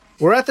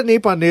 We're at the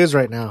Nippon News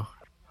right now.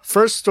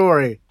 First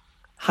story.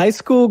 High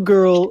school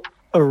girl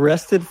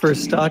arrested for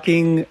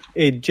stalking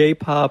a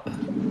J-pop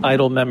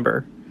idol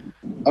member.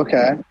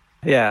 Okay.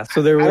 Yeah,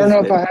 so there was. I don't know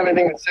if I have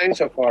anything to say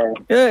so far.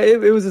 Yeah,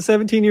 it was a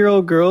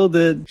 17-year-old girl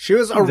that She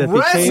was that became-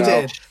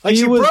 arrested. Like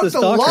She she was broke the the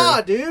stalker.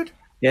 law, dude.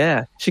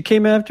 Yeah, she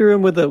came after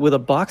him with a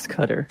box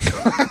cutter.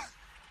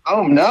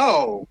 Oh,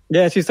 no.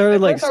 Yeah, she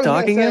started like At first I was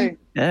stalking gonna him.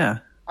 Yeah.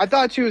 I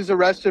thought she was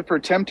arrested for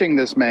tempting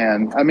this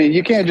man. I mean,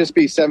 you can't just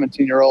be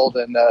 17-year-old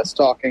and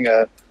stalking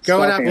a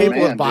Going at stalking a people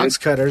man, with box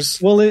dude. cutters.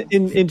 Well,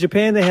 in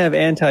Japan they have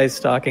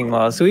anti-stalking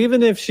laws, so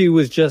even if she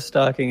was just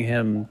stalking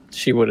him,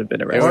 she would have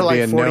been It arrested. would like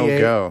be a 48.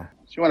 no-go.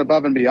 She went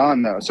above and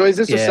beyond, though. So is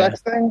this a Yeah.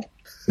 sex thing?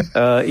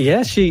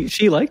 Yeah,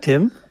 she liked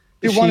him.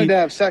 You She- wanted to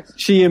have sex?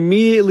 She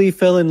immediately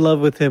fell in love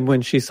with him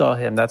when she saw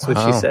him. That's what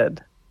she Oh.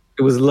 said.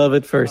 It was love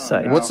at first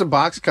sight. What's the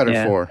box cutter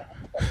Yeah. for?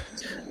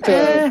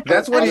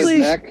 That's what his he's-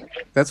 neck.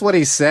 That's what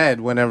he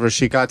said whenever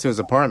she got to his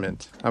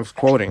apartment. I was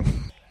quoting.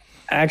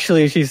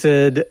 Actually, she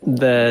said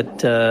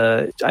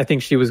that I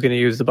think she was going to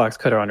use the box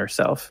cutter on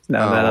herself.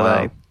 Now that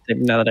I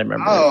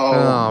remember.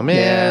 Oh,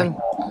 man.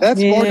 That's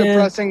more Yeah.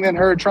 depressing than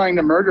her trying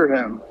to murder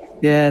him.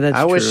 Yeah, that's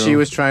I wish true. she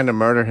was trying to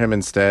murder him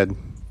instead.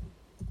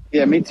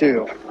 Yeah, me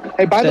too.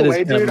 Hey, by That the is way,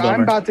 kind of dude, a bummer.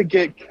 I'm about to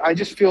get. I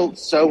just feel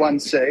so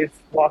unsafe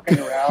walking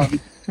around.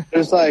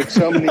 There's like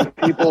so many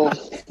people.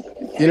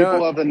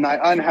 People of the night,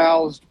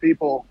 unhoused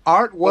people.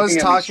 Art was looking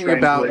at me talking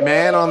about strangely.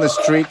 man on the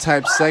street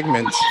type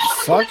segment.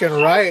 Fucking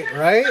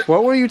right?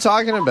 What were you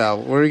talking about?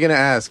 What were we going to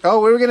ask? Oh,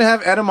 we were going to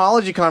have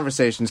etymology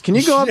conversations. Can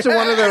you go up to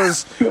one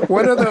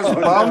of those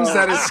bums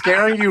that is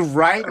scaring you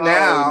right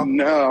now Oh,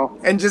 no.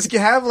 and just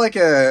have like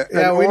an we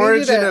need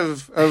origin to-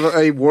 of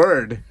a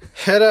word?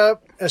 Hit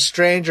up a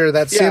stranger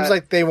that Yeah. seems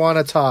like they want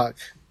to talk.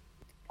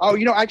 Oh,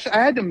 actually,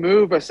 I had to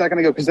move a second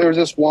ago because there was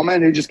this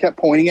woman who just kept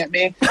pointing at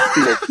me.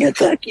 She's like, yeah,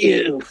 fuck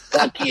you.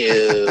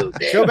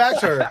 Go back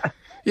to her.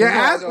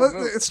 Yeah,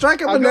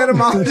 strike up an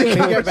etymology.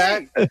 Can you get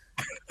back?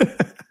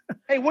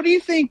 Hey, what do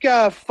you think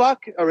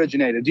fuck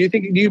originated? Do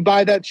you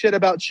buy that shit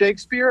about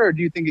Shakespeare, or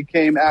do you think it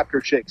came after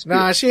Shakespeare?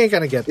 Nah, she ain't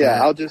gonna get that.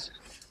 Yeah, I'll just...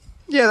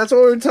 Yeah, that's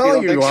what we were telling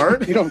don't you, think so?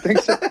 Art. You don't think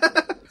so?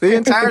 The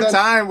entire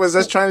time was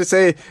us trying to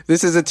say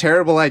this is a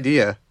terrible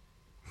idea.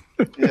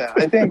 Yeah,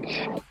 I think...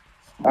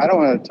 I don't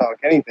want to talk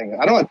anything.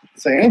 I don't want to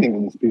say anything to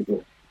these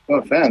people. No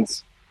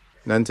offense.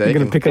 None I'm taken.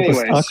 going to pick up a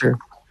Anyways. stalker.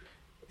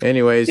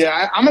 Anyways,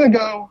 Yeah, I'm gonna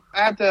go.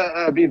 I have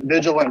to be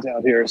vigilant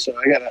out here, so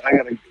I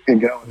gotta get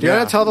going. Do you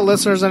want to tell the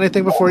listeners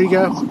anything before you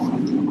go?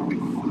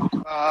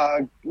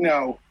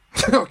 No.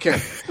 okay.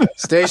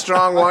 Stay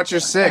strong. Watch your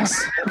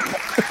six.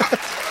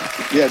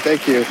 Yeah,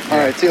 thank you. All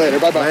right, see you later.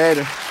 Bye bye.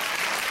 Later.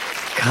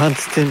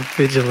 Constant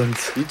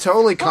vigilance. You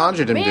totally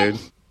conjured him, dude.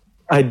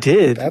 I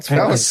did. That's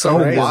That was so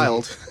crazy.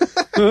 wild.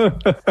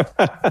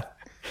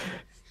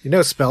 You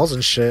know spells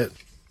and shit.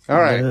 All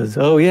right. Yes.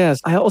 Oh, yes.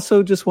 I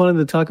also just wanted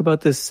to talk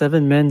about this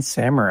 7 Men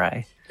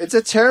Samurai. It's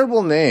a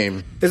terrible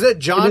name. Is it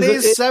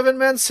Johnny's Seven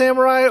Men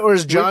Samurai or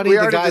is Johnny we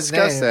the already guy's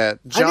discussed name? that.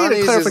 I need a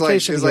Johnny's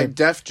clarification is like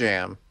Def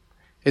Jam.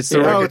 It's the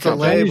record it's a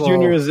company. label.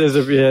 Junior is a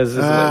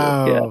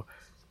label. Yeah.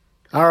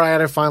 All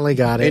right, I finally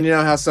got it. And you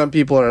know how some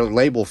people are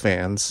label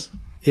fans.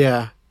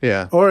 Yeah.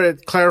 Yeah. Or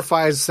it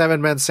clarifies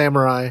Seven Men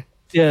Samurai.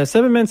 Yeah,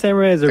 Seven Men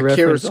Samurai is a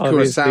Akira reference,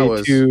 obviously,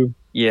 Kurosawa's.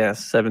 to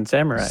Seven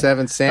Samurai.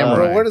 Seven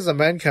Samurai. But where does the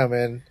men come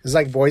in? Is it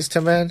like Boys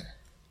to Men?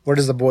 Where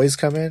does the boys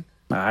come in?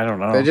 I don't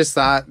know. They just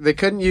thought they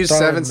couldn't use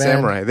Starring Seven men.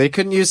 Samurai. They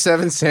couldn't use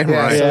Seven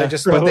Samurai. So they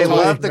just but they call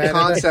love it the men.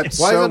 concept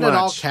Why so isn't it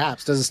all much.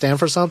 caps? Does it stand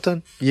for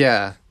something?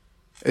 Yeah.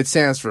 It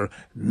stands for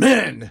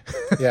men.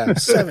 Yeah,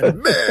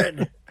 7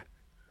 men.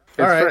 It's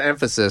All right. for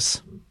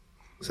emphasis.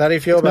 So how do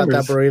you feel about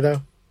that members.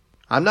 burrito?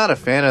 I'm not a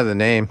fan of the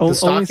name. Only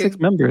stocking? 6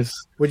 members.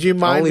 Would you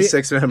mind? Only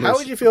 6 members. How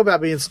would you feel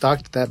about being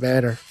stalked that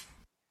banner?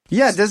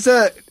 Yeah,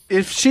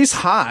 if she's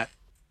hot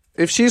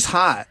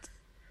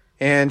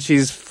and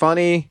she's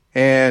funny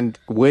and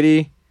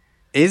witty,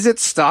 is it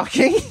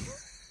stalking?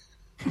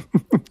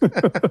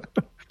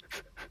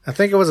 I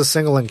think it was a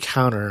single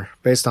encounter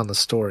based on the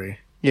story.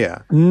 Yeah.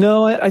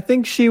 No, I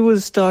think she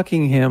was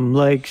stalking him.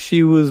 Like,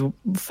 she was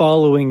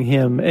following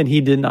him, and he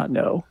did not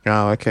know.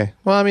 Oh, okay.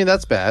 Well, I mean,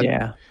 that's bad.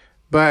 Yeah.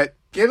 But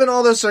given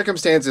all those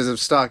circumstances of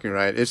stalking,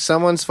 right? If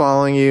someone's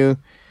following you,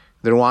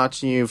 they're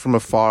watching you from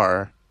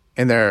afar,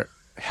 and they're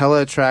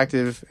hella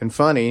attractive and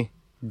funny,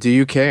 do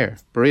you care?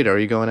 Burrito, are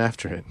you going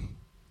after it?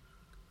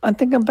 I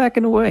think I'm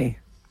backing away.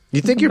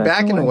 You think you're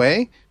backing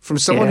away from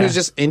someone Yeah. who's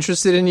just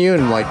interested in you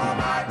and, like,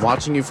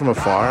 watching you from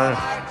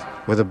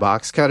afar with a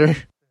box cutter?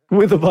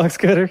 With a box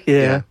cutter?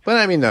 Yeah. But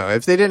I mean, no,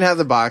 if they didn't have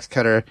the box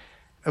cutter,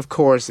 of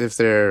course, if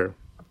they're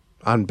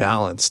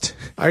unbalanced.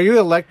 Are you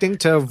electing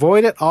to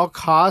avoid at all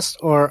costs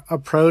or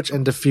approach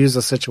and diffuse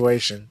the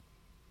situation?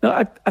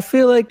 No, I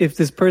feel like if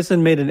this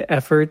person made an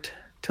effort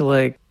to,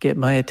 like, get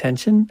my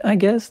attention, I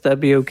guess,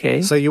 that'd be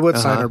okay. So you would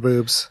sign her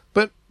boobs.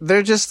 But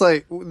they're just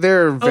like,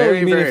 they're very,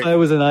 you mean very... if I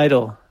was an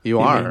idol? You you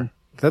are. mean?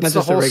 That's Not the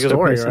just a whole regular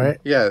story, person. right?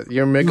 Yeah,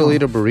 you're Miguelito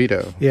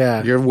Burrito.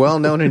 Yeah. You're well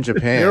known in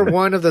Japan. You're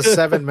one of the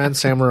 7 men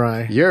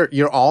samurai.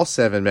 You're all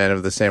 7 men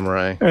of the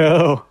samurai.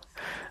 Oh,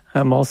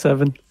 I'm all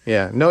 7.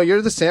 Yeah. No,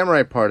 you're the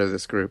samurai part of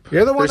this group.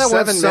 You're the one There's that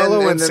went 7 solo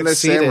men and then there's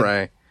succeeded.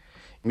 samurai.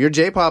 Your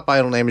J-pop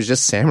idol name is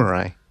just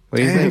Samurai. What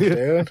do you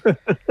think?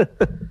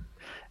 Dude.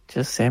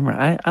 Just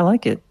samurai. I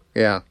like it.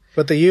 Yeah.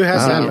 But the U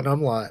has to have an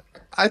umlaut.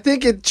 I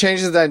think it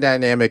changes that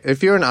dynamic.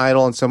 If you're an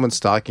idol and someone's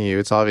stalking you,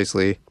 it's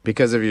obviously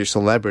because of your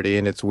celebrity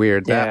and it's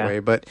weird that Yeah. way.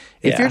 But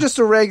if Yeah. you're just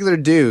a regular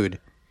dude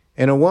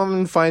and a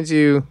woman finds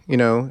you,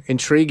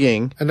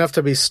 intriguing Enough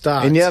to be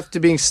stalked. and you have to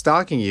be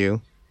stalking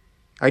you,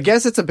 I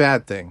guess it's a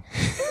bad thing.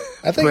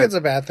 I think it's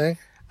a bad thing.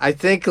 I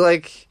think,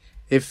 like,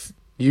 if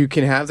you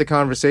can have the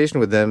conversation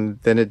with them,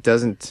 then it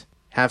doesn't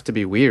have to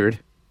be weird.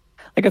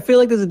 Like, I feel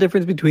like there's a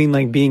difference between,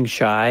 like, being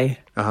shy.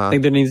 Uh-huh.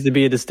 Like, there needs to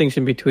be a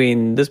distinction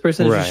between this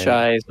person is just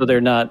Right. shy, so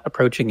they're not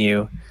approaching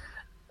you,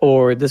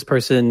 or this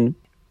person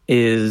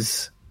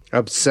is,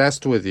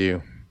 Obsessed with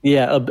you.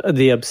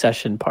 the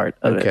obsession part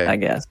of Okay. it, I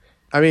guess.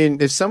 I mean,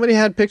 if somebody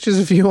had pictures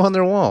of you on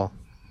their wall,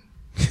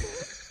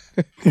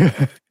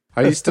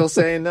 are you still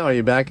saying no? Are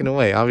you backing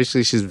away?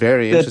 Obviously, she's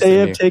very That interested they in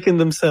have you. taken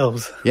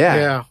themselves. Yeah.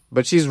 Yeah.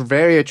 But she's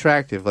very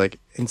attractive, like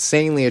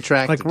insanely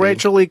attractive. Like dude.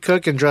 Rachel Lee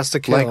Cook and Dressed to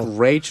Kill. Like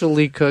Rachel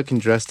Lee Cook and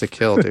Dressed to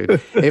Kill,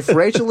 dude. If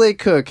Rachel Lee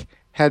Cook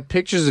had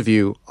pictures of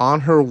you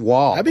on her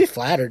wall, I'd be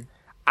flattered.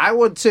 I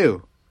would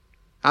too.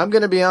 I'm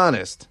going to be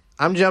honest.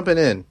 I'm jumping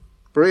in.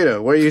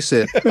 Burrito, where you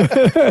sit?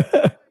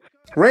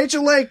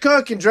 Rachel Lee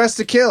Cook and Dressed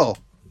to Kill.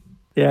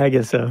 Yeah, I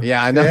guess so.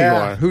 Yeah, I know Yeah. you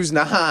are. Who's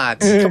not?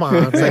 Come on,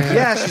 It's like, man.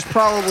 yeah, she's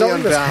probably Don't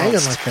leave us hanging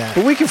unbalanced. like that.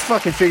 But we can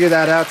fucking figure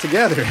that out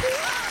together.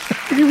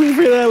 We can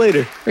figure that out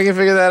later. We can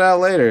figure that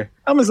out later.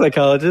 I'm a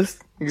psychologist.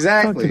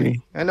 Exactly. Talk to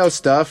me. I know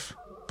stuff.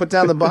 Put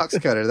down the box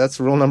cutter. That's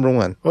rule number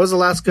 1. What was the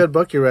last good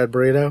book you read,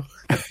 Burrito?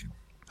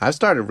 I've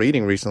started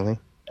reading recently.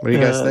 What do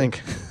you guys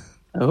think?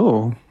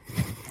 Oh,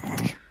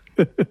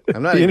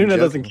 I'm not the even internet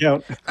joking. doesn't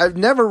count. I've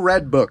never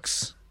read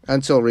books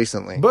until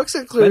recently. Books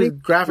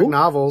include graphic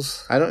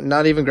novels.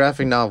 Not even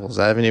graphic novels.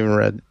 I haven't even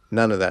read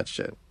none of that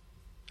shit.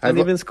 Not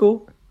even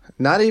school?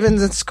 Not even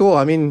in school.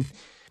 I mean,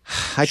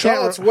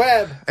 Charlotte's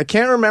Web. I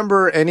can't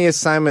remember any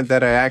assignment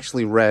that I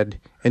actually read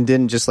and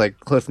didn't just like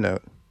Cliff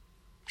Note.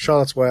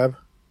 Charlotte's Web.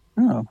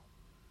 Oh.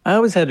 I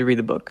always had to read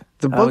the book.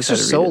 The I always books are had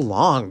to so read it.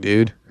 long,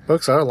 dude.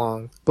 Books are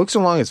long. Books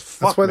are long as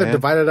fuck. That's why they're man.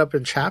 divided up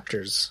in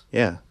chapters.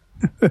 Yeah,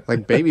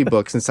 like baby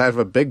books inside of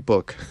a big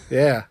book.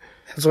 Yeah.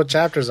 That's what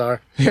chapters are.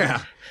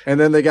 Yeah, and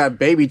then they got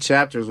baby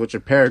chapters, which are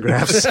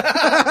paragraphs.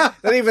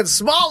 And even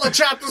smaller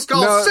chapters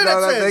called No,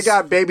 sentences. they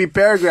got baby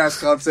paragraphs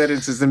called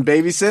sentences and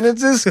baby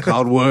sentences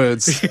called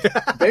words.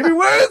 Baby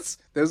words,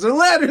 those are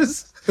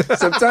letters.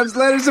 Sometimes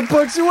letters are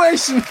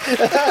punctuation.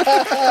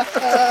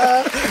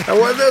 And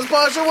when there's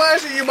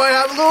punctuation, you might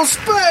have a little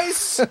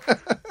space.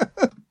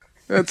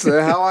 That's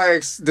how I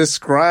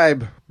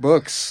describe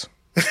books.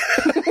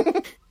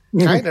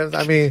 Kind of.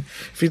 I mean,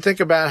 if you think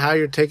about how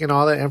you're taking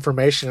all that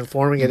information and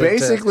forming it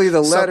Basically, into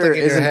the letter something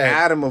in is your an head.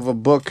 atom of a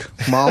book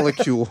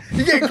molecule.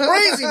 You're getting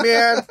crazy,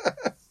 man.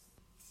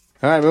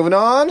 All right, moving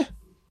on.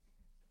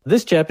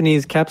 This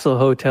Japanese capsule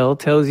hotel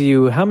tells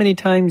you how many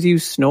times you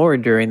snore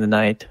during the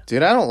night.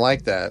 Dude, I don't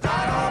like that.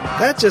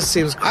 That just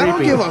seems creepy. I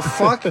don't give a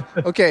fuck.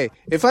 Okay,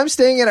 if I'm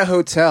staying at a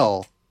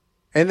hotel,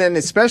 and then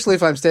especially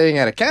if I'm staying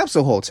at a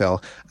capsule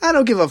hotel, I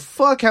don't give a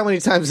fuck how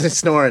many times I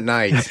snore at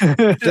night.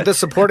 Did the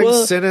supporting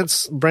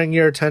sentence bring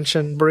your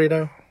attention,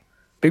 Burrito?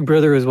 Big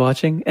Brother is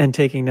watching and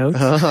taking notes.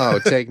 Oh,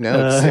 take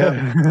notes.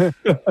 Yeah.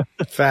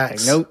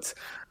 Facts. Take notes.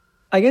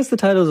 I guess the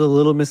title is a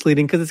little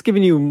misleading because it's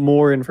giving you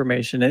more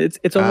information. It's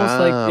almost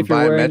like if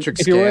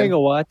you're wearing a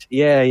watch.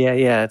 Yeah.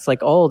 It's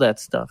like all that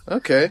stuff.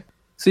 Okay.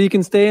 So you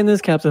can stay in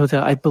this capsule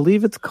hotel. I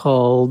believe it's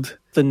called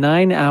the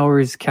 9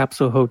 Hours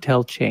Capsule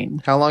Hotel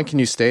Chain. How long can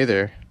you stay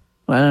there?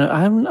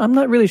 I'm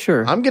not really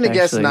sure. I'm going to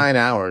guess 9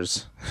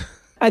 hours.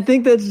 I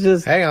think that's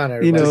just... Hang on,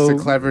 everybody. Just a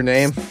clever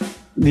name.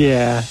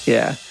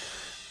 Yeah.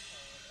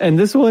 And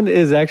this one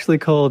is actually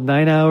called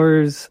 9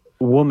 Hours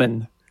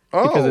Woman.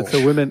 Oh. Because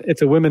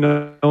it's a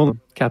women only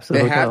capsule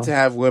hotel. They have to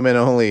have women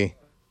only.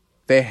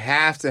 They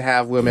have to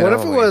have women only.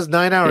 What if it was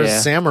 9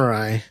 Hours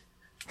Samurai?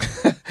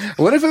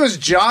 What if it was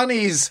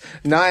Johnny's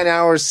 9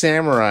 Hours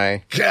Samurai?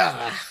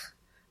 Yeah.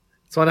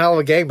 It's one hell of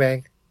a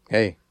gangbang.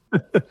 Hey.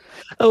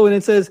 Oh, and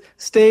it says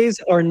stays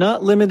are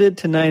not limited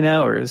to 9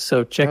 hours.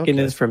 So check-in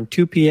is from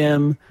 2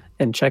 p.m.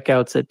 and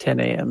check-out's at 10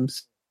 a.m.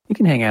 You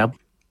can hang out.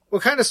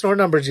 What kind of snore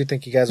numbers do you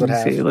think you guys would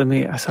have?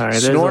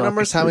 Snore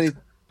numbers? How many?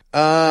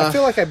 I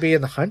feel like I'd be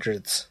in the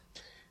hundreds.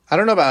 I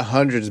don't know about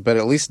hundreds, but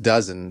at least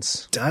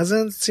dozens.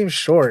 Dozens? Seems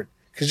short.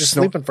 Because you're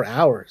sleeping for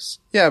hours.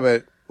 Yeah,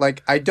 but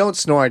like I don't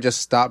snore. I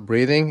just stop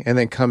breathing and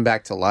then come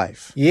back to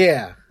life.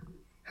 Yeah.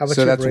 How about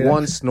so you, that's Burrito?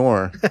 one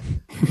snore.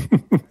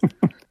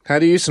 How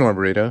do you snore,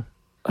 Burrito?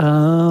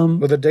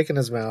 With a dick in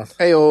his mouth.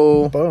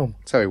 Hey-oh. Boom.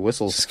 That's how he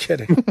whistles. Just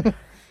kidding.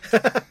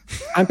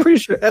 I'm pretty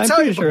sure. That's I'm how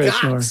pretty you sure I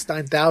forgot. snore.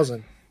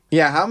 9,000.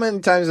 Yeah, how many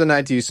times a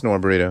night do you snore,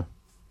 Burrito?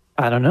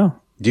 I don't know.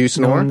 Do you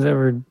snore? No one's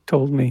ever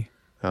told me.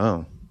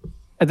 Oh.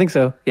 I think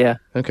so. Yeah.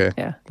 Okay.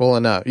 Yeah. Well,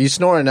 enough. You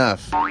snore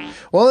enough.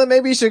 Well, then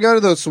maybe you should go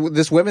to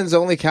this women's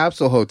only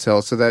capsule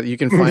hotel so that you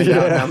can find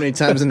out how many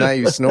times a night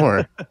you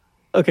snore.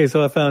 Okay,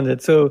 so I found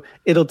it. So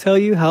it'll tell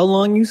you how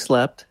long you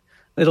slept.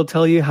 It'll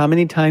tell you how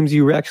many times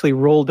you actually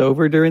rolled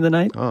over during the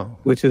night,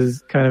 which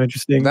is kind of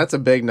interesting. That's a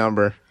big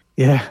number.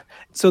 Yeah.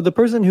 So the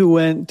person who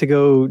went to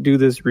go do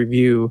this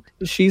review,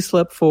 she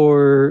slept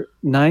for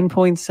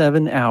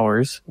 9.7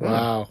 hours.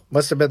 Wow.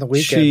 Must have been the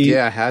weekend.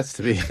 Yeah, it has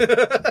to be.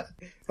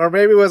 Or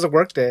maybe it was a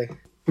work day.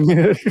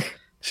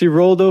 She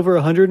rolled over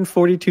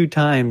 142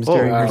 times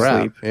during her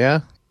sleep.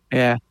 Yeah?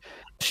 Yeah.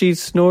 She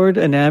snored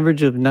an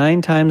average of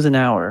 9 times an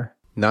hour.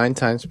 9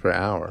 times per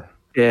hour.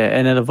 Yeah,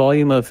 and at a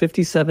volume of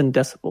 57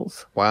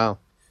 decibels. Wow.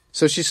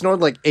 So she snored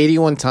like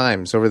 81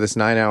 times over this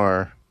 9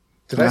 hour...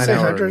 Did I say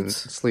hundreds?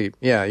 Sleep.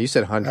 Yeah, you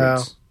said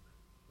hundreds.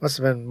 Must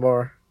have been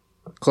more.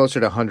 Closer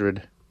to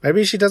 100.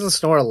 Maybe she doesn't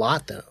snore a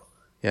lot, though.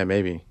 Yeah,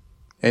 maybe.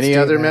 Any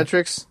other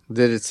metrics?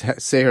 Did it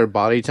say her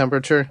body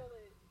temperature?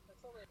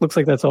 Looks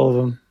like that's all of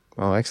them.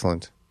 Oh,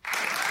 excellent.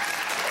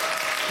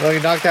 Well, you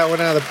knocked that one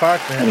out of the park,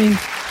 man. I mean...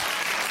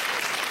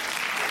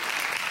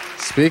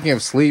 Speaking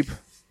of sleep...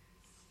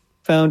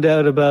 Found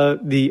out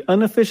about the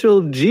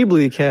unofficial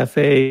Ghibli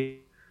Cafe...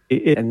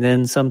 And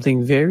then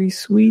something very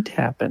sweet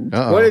happened.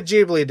 Uh-oh. What did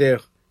Ghibli do?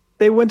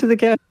 They went to the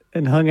cafe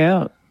and hung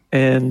out,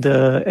 and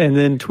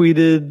then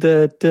tweeted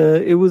that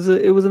it was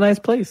a nice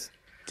place.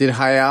 Did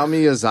Hayao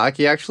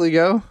Miyazaki actually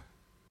go?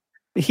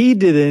 He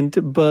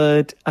didn't,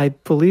 but I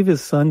believe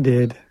his son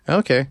did.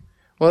 Okay.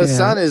 Well, his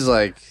son is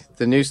like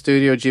the new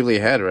Studio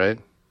Ghibli head, right?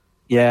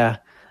 Yeah.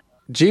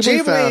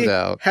 Ghibli found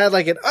out. Had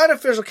like an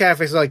unofficial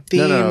cafe, so like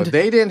themed. No,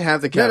 they didn't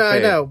have the cafe. No, I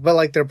know, but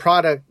like their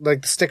product,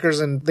 like the stickers,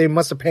 and they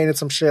must have painted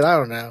some shit. I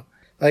don't know.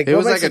 Like it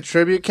was like a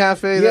tribute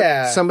cafe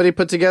that somebody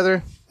put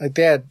together. Like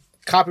they had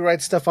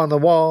copyright stuff on the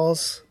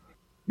walls.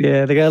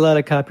 Yeah, they got a lot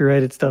of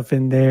copyrighted stuff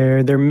in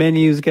there. Their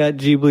menus got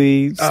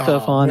Ghibli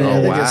stuff on it.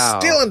 They're just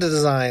stealing the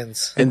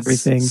designs. And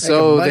everything.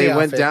 So they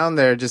went down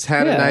there, just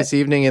had a nice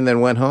evening, and then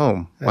went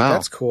home. Wow.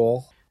 That's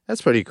cool.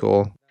 That's pretty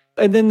cool.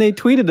 And then they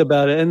tweeted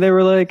about it, and they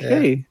were like,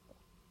 hey.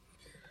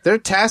 They're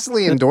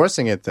tacitly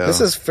endorsing it, though. This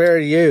is fair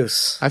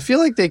use. I feel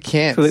like they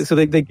can't. So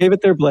they gave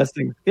it their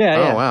blessing.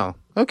 Yeah. Oh, wow.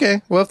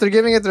 Okay. Well, if they're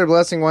giving it their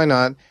blessing, why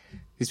not?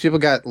 These people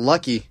got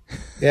lucky.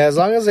 Yeah, as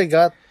long as they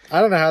got... I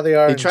don't know how they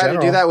are You tried to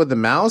do that with the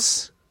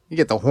mouse? You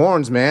get the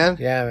horns, man.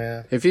 Yeah,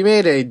 man. If you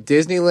made a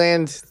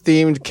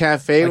Disneyland-themed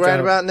cafe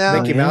like about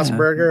now... Mickey Mouse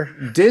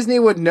burger. Disney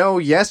would know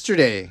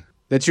yesterday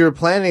that you were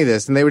planning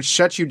this, and they would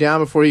shut you down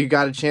before you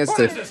got a chance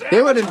to...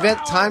 They would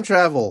invent time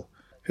travel.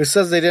 Who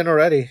says they didn't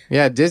already?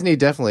 Yeah, Disney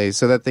definitely,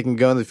 so that they can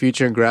go in the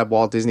future and grab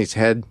Walt Disney's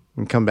head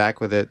and come back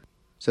with it.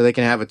 So they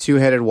can have a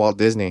 2-headed Walt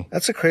Disney.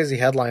 That's a crazy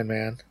headline,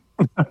 man.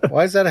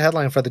 Why is that a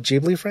headline? For the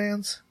Ghibli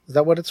fans? Is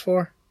that what it's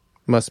for?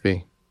 Must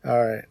be.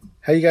 All right.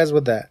 How you guys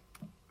with that?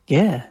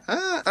 Yeah.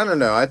 I don't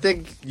know. I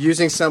think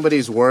using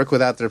somebody's work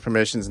without their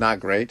permission is not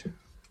great.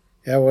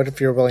 Yeah, what if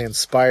you're really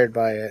inspired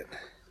by it?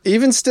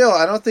 Even still,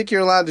 I don't think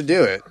you're allowed to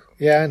do it.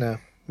 Yeah, I know.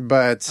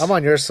 But I'm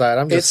on your side.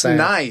 I'm just saying.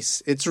 It's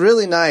nice. It's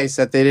really nice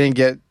that they didn't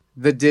get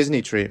the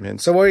Disney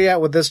treatment. So where are you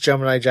at with this,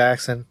 Gemini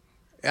Jackson?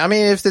 I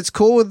mean, if it's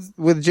cool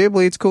with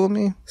Ghibli, it's cool with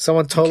me.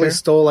 Someone totally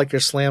stole like your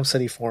Slam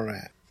City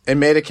format. And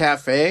made a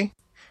cafe?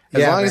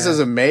 As long as it was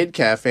a maid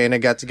cafe and I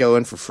got to go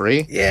in for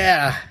free?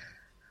 Yeah.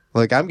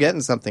 Like, I'm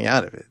getting something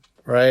out of it.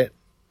 Right.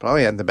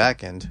 Probably at the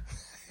back end.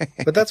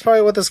 But that's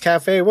probably what this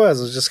cafe was.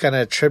 It was just kind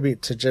of a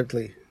tribute to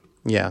Ghibli.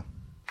 Yeah.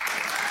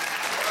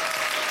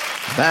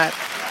 That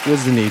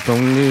was the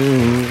Nippon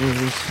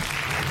News.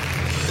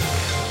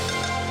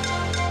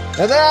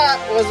 And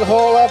that was the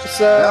whole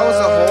episode. That was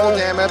the whole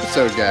damn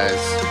episode,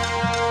 guys.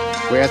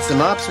 We had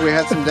some ups, we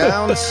had some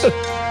downs.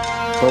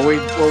 But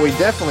what we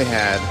definitely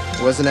had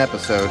was an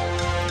episode.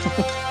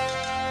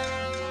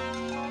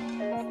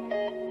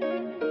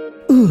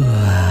 Ooh.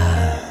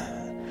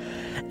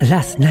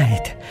 Last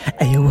night,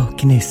 I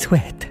awoke in a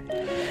sweat.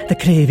 The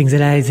cravings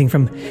arising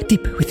from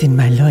deep within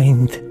my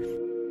loins.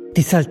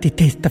 The salty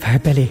taste of her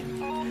belly.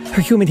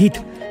 Her humid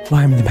heat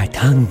warmed my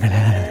tongue.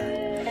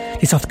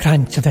 The soft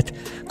crunch of that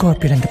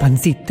corpulent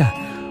pancita.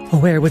 Oh,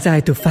 where was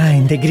I to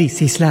find a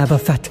greasy slab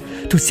of fat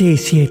to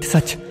satiate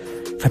such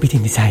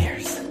forbidden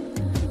desires?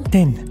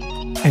 Then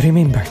I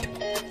remembered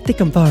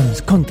Thickum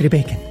Farms Country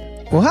Bacon.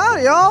 Well,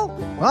 howdy, y'all.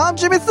 Well, I'm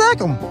Jimmy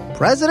Thickum,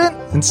 President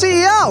and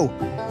CEO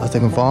of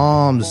Thickum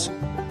Farms.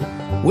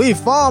 We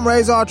farm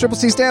raise our Triple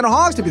C standard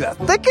hogs to be the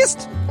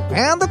thickest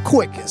and the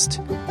quickest.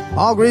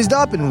 All greased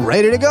up and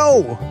ready to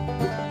go.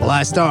 Well,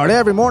 I start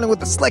every morning with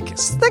the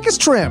slickest,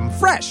 thickest trim,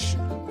 fresh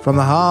from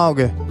the hog.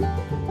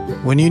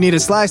 When you need a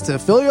slice to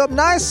fill you up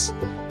nice,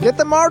 get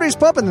them arteries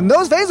pumping and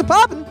those veins are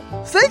popping.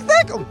 Think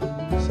Thickum.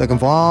 Thickum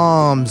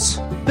Farms.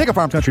 Thickum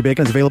Farms Country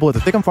Bacon is available at the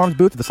Thickum Farms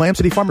booth at the Slam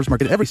City Farmers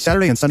Market every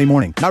Saturday and Sunday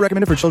morning. Not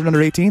recommended for children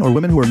under 18 or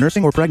women who are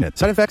nursing or pregnant.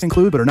 Side effects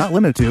include, but are not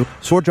limited to,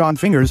 sore jaw and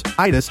fingers,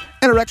 itis,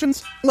 and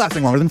erections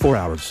lasting longer than 4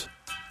 hours.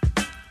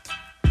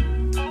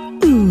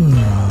 Ooh,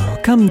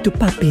 come to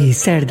Papi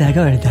Cerda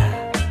Gorda.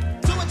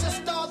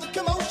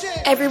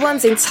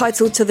 Everyone's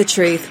entitled to the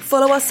truth.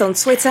 Follow us on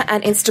Twitter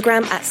and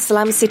Instagram at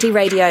Slam City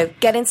Radio.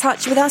 Get in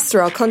touch with us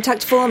through our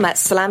contact form at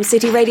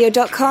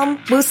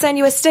slamcityradio.com. We'll send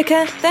you a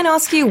sticker, then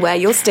ask you where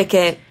you'll stick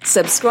it.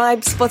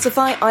 Subscribe,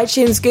 Spotify,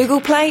 iTunes, Google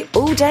Play,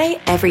 all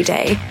day, every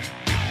day.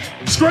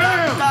 Scram!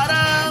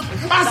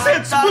 I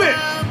said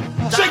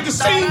split! Shake the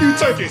scene, you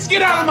turkeys!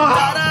 Get out of my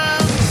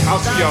house! I'll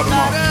see y'all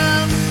tomorrow.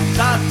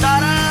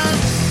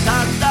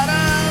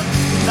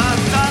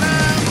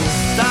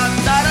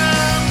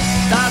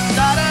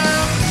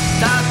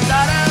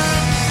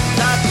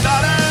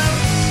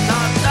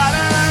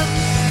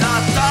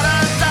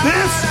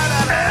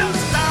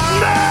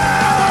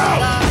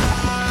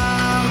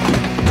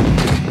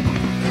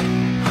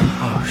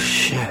 Oh,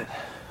 shit.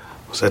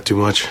 Was that too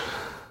much?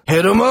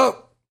 Hit 'em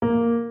up.